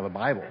read right out of the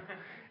Bible.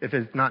 If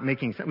it's not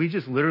making sense. We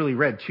just literally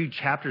read 2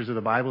 chapters of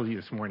the Bible to you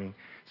this morning.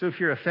 So if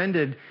you're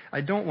offended,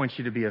 I don't want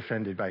you to be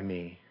offended by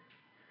me.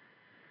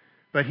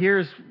 But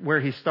here's where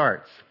he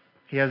starts.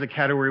 He has a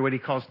category, what he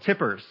calls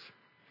tippers.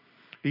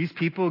 These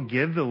people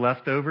give the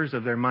leftovers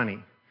of their money.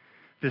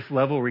 This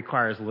level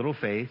requires little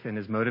faith and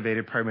is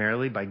motivated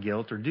primarily by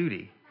guilt or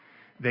duty.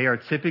 They are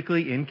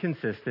typically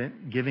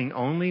inconsistent, giving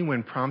only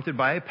when prompted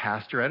by a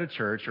pastor at a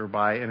church or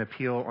by an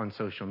appeal on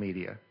social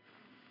media.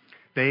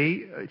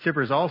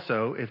 Tippers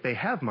also, if they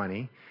have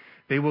money,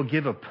 they will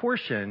give a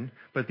portion,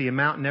 but the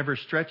amount never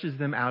stretches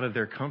them out of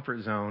their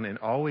comfort zone and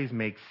always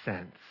makes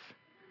sense.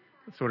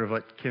 That's sort of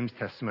what Kim's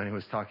testimony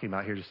was talking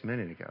about here just a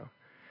minute ago.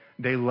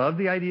 They love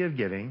the idea of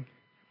giving,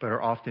 but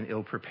are often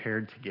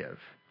ill-prepared to give.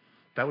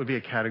 That would be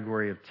a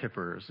category of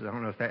tippers. I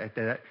don't know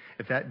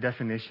if that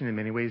definition in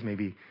many ways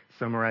maybe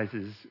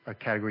summarizes a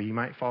category you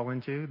might fall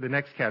into. The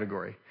next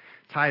category,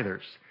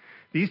 tithers.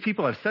 These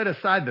people have set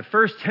aside the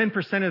first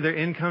 10% of their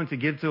income to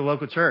give to the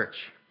local church.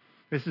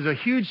 This is a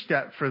huge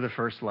step for the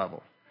first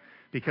level,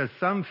 because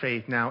some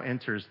faith now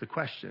enters the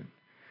question.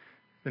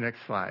 The next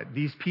slide.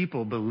 These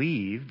people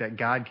believe that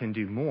God can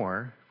do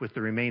more with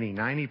the remaining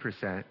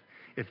 90%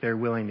 if they're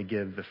willing to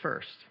give the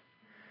first.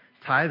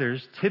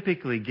 Tithers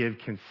typically give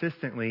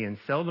consistently and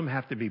seldom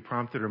have to be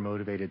prompted or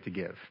motivated to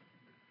give.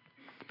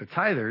 The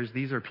tithers,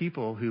 these are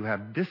people who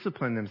have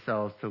disciplined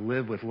themselves to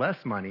live with less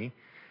money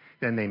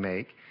than they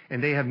make,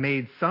 and they have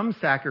made some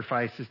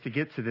sacrifices to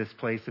get to this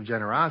place of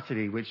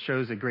generosity, which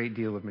shows a great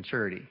deal of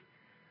maturity.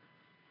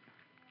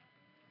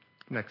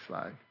 Next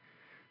slide.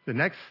 The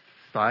next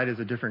slide is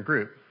a different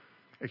group,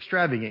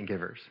 extravagant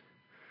givers.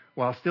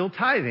 While still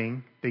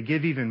tithing, they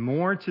give even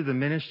more to the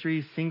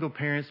ministries, single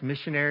parents,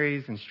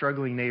 missionaries, and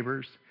struggling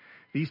neighbors.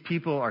 These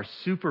people are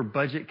super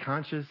budget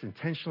conscious,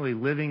 intentionally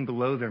living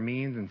below their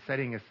means and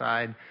setting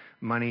aside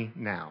money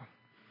now,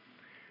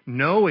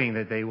 knowing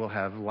that they will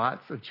have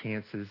lots of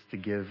chances to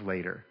give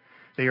later.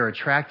 They are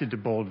attracted to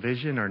bold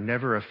vision, are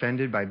never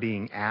offended by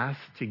being asked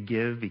to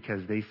give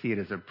because they see it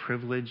as a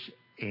privilege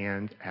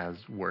and as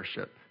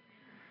worship.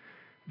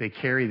 They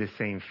carry the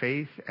same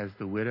faith as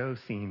the widow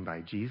seen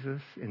by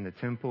Jesus in the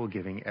temple,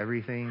 giving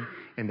everything,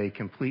 and they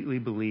completely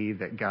believe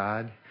that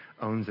God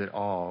owns it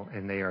all,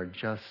 and they are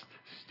just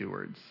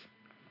stewards.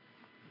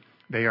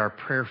 They are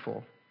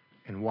prayerful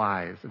and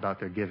wise about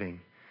their giving,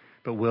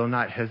 but will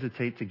not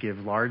hesitate to give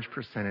large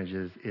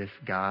percentages if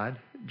God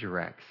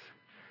directs.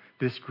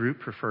 This group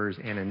prefers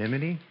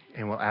anonymity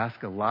and will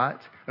ask a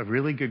lot of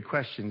really good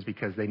questions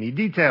because they need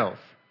details.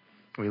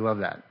 We love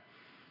that.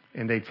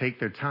 And they take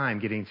their time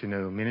getting to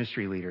know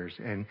ministry leaders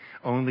and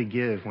only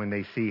give when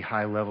they see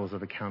high levels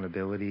of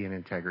accountability and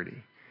integrity.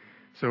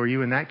 So are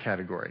you in that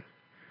category?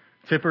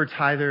 Tipper,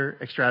 tither,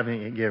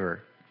 extravagant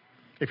giver.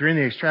 If you're in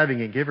the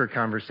extravagant giver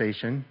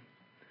conversation,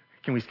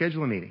 can we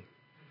schedule a meeting?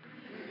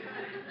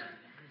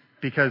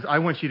 Because I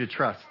want you to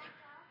trust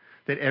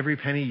that every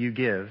penny you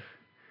give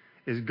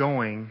is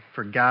going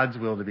for God's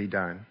will to be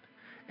done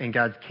and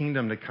God's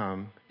kingdom to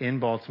come in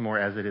Baltimore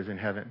as it is in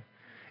heaven.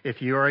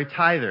 If you are a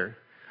tither,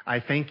 I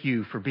thank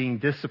you for being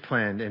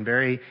disciplined and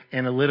very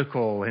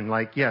analytical and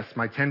like, yes,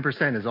 my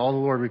 10% is all the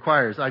Lord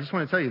requires. I just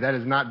want to tell you that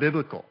is not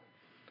biblical.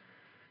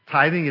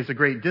 Tithing is a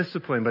great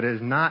discipline, but it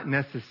is not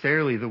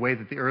necessarily the way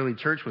that the early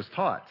church was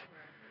taught.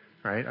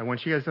 Right? I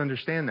want you guys to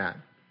understand that.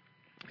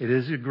 It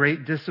is a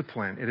great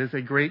discipline. It is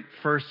a great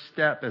first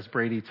step, as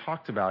Brady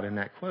talked about in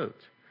that quote.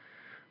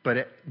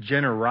 But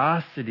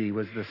generosity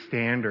was the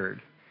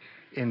standard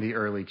in the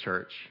early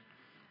church.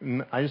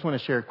 And I just want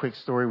to share a quick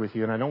story with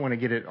you, and I don't want to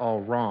get it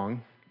all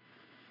wrong.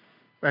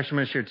 Actually, I'm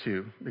going to share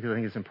two because I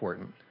think it's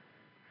important.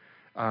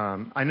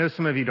 I know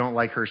some of you don't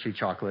like Hershey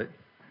chocolate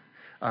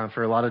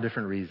for a lot of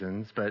different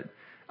reasons, but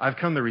I've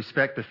come to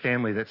respect the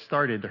family that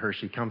started the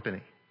Hershey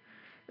Company.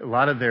 A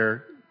lot of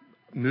their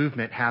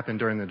movement happened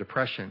during the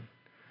Depression.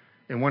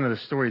 And one of the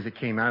stories that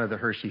came out of the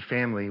Hershey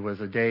family was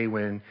a day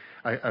when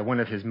one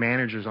of his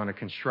managers on a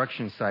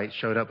construction site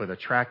showed up with a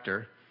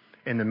tractor.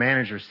 And the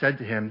manager said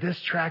to him,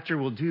 "This tractor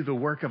will do the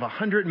work of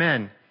 100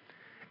 men.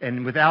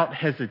 And without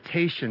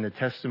hesitation, the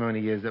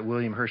testimony is that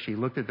William Hershey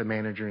looked at the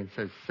manager and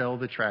said, "Sell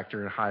the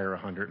tractor and hire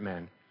 100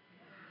 men.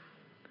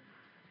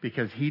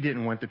 Because he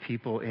didn't want the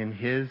people in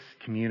his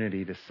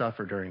community to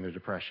suffer during the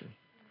Depression.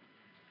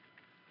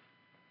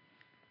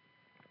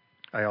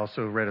 I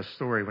also read a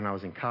story when I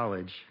was in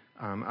college.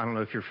 I don't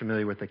know if you're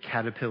familiar with the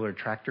Caterpillar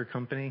Tractor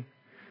Company.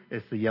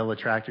 It's the yellow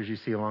tractors you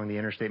see along the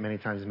interstate many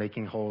times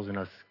making holes and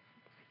us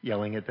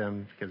yelling at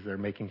them because they're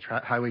making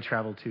highway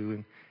travel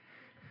too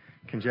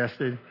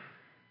congested.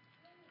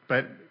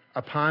 But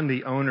upon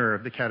the owner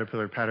of the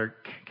Caterpillar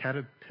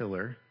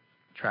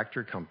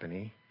Tractor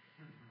Company's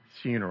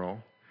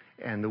funeral,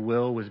 and the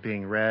will was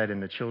being read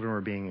and the children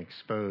were being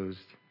exposed,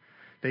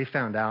 they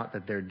found out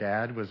that their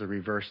dad was a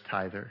reverse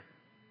tither.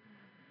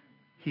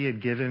 He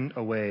had given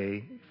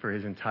away for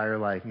his entire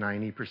life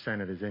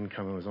 90% of his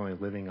income and was only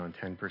living on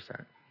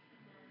 10%.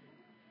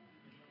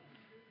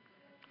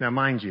 Now,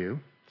 mind you,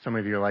 some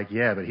of you are like,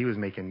 yeah, but he was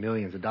making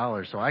millions of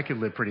dollars, so I could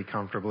live pretty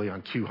comfortably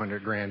on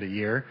 $200,000 a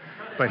year.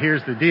 But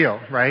here's the deal,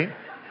 right?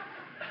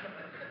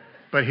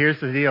 But here's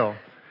the deal.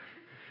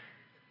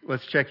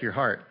 Let's check your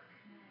heart.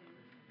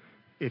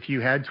 If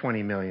you had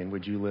 20 million,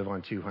 would you live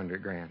on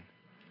 200 grand?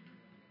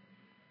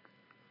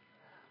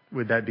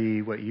 Would that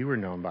be what you were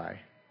known by?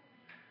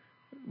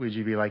 Would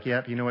you be like,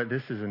 yep, you know what,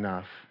 this is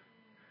enough.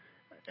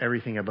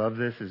 Everything above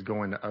this is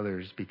going to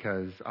others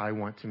because I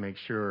want to make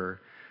sure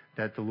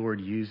that the Lord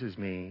uses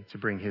me to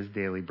bring his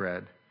daily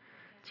bread,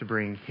 to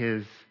bring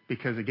his,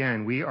 because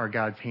again, we are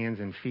God's hands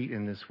and feet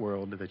in this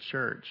world, the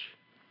church.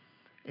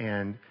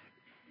 And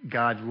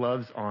God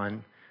loves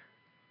on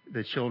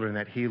the children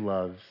that he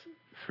loves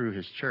through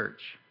his church.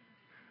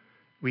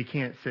 We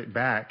can't sit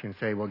back and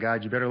say, well,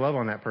 God, you better love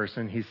on that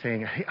person. He's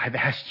saying, hey, I've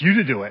asked you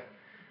to do it.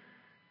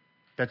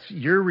 That's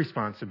your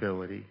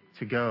responsibility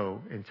to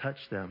go and touch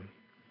them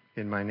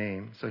in my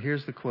name. So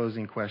here's the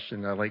closing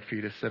question that I'd like for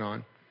you to sit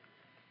on.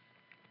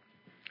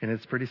 And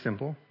it's pretty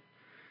simple.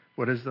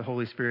 What is the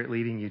Holy Spirit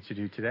leading you to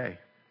do today?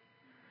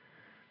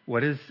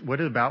 What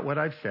about what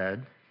I've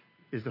said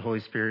is the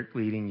Holy Spirit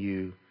leading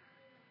you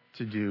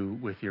to do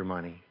with your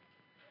money?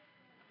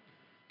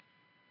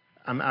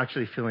 I'm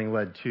actually feeling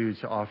led, too,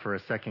 to offer a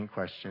second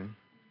question.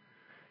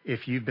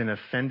 If you've been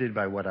offended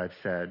by what I've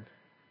said,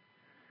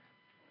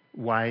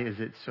 why is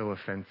it so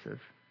offensive?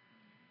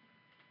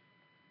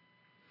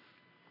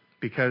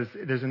 because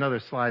there's another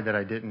slide that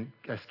I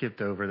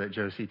skipped over that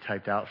Josie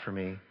typed out for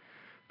me,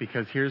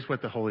 because here's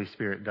what the Holy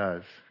Spirit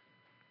does.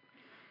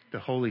 The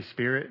Holy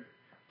Spirit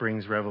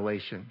brings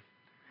revelation.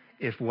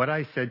 If what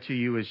I said to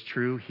you is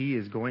true, He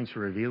is going to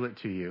reveal it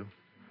to you.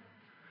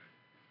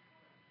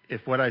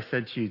 If what I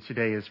said to you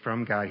today is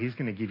from God, He's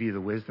going to give you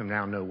the wisdom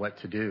now to know what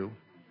to do.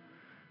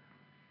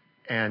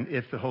 And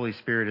if the Holy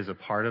Spirit is a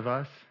part of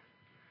us,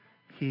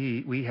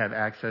 we have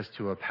access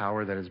to a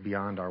power that is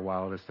beyond our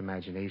wildest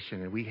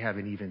imagination, and we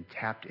haven't even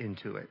tapped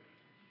into it.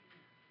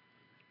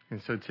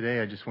 And so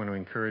today I just want to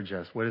encourage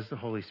us. What is the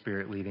Holy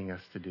Spirit leading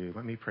us to do?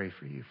 Let me pray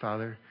for you.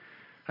 Father,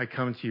 I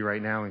come to you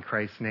right now in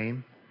Christ's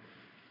name,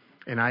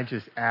 and I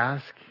just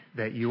ask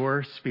that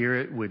your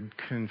Spirit would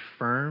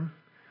confirm,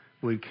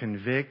 would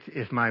convict.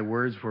 If my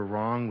words were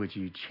wrong, would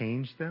you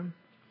change them?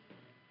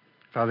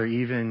 Father,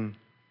 even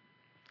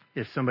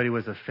if somebody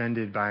was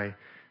offended by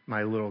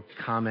my little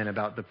comment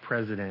about the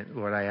president,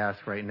 Lord, I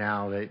ask right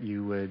now that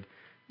you would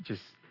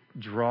just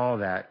draw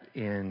that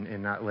in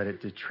and not let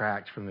it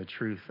detract from the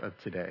truth of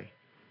today.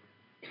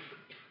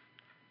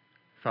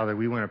 Father,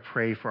 we want to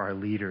pray for our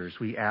leaders.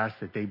 We ask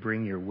that they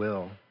bring your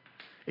will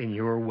in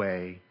your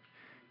way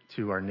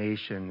to our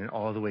nation and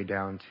all the way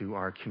down to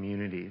our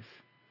communities.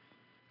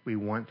 We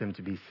want them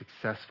to be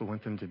successful. We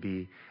want them to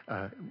be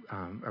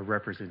a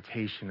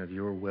representation of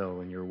your will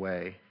and your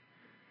way.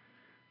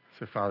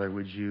 So, Father,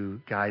 would you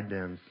guide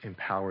them,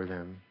 empower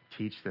them,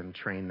 teach them,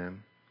 train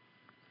them?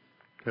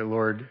 But,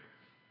 Lord,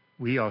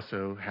 we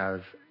also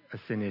have a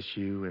sin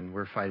issue and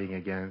we're fighting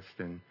against,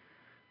 and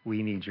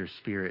we need your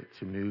Spirit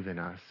to move in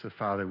us. So,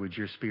 Father, would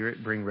your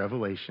Spirit bring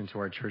revelation to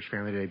our church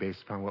family today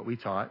based upon what we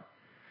taught?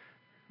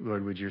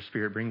 Lord, would your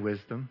Spirit bring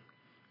wisdom,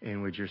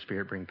 and would your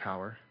Spirit bring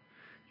power?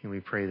 And we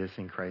pray this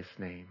in Christ's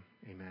name.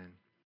 Amen.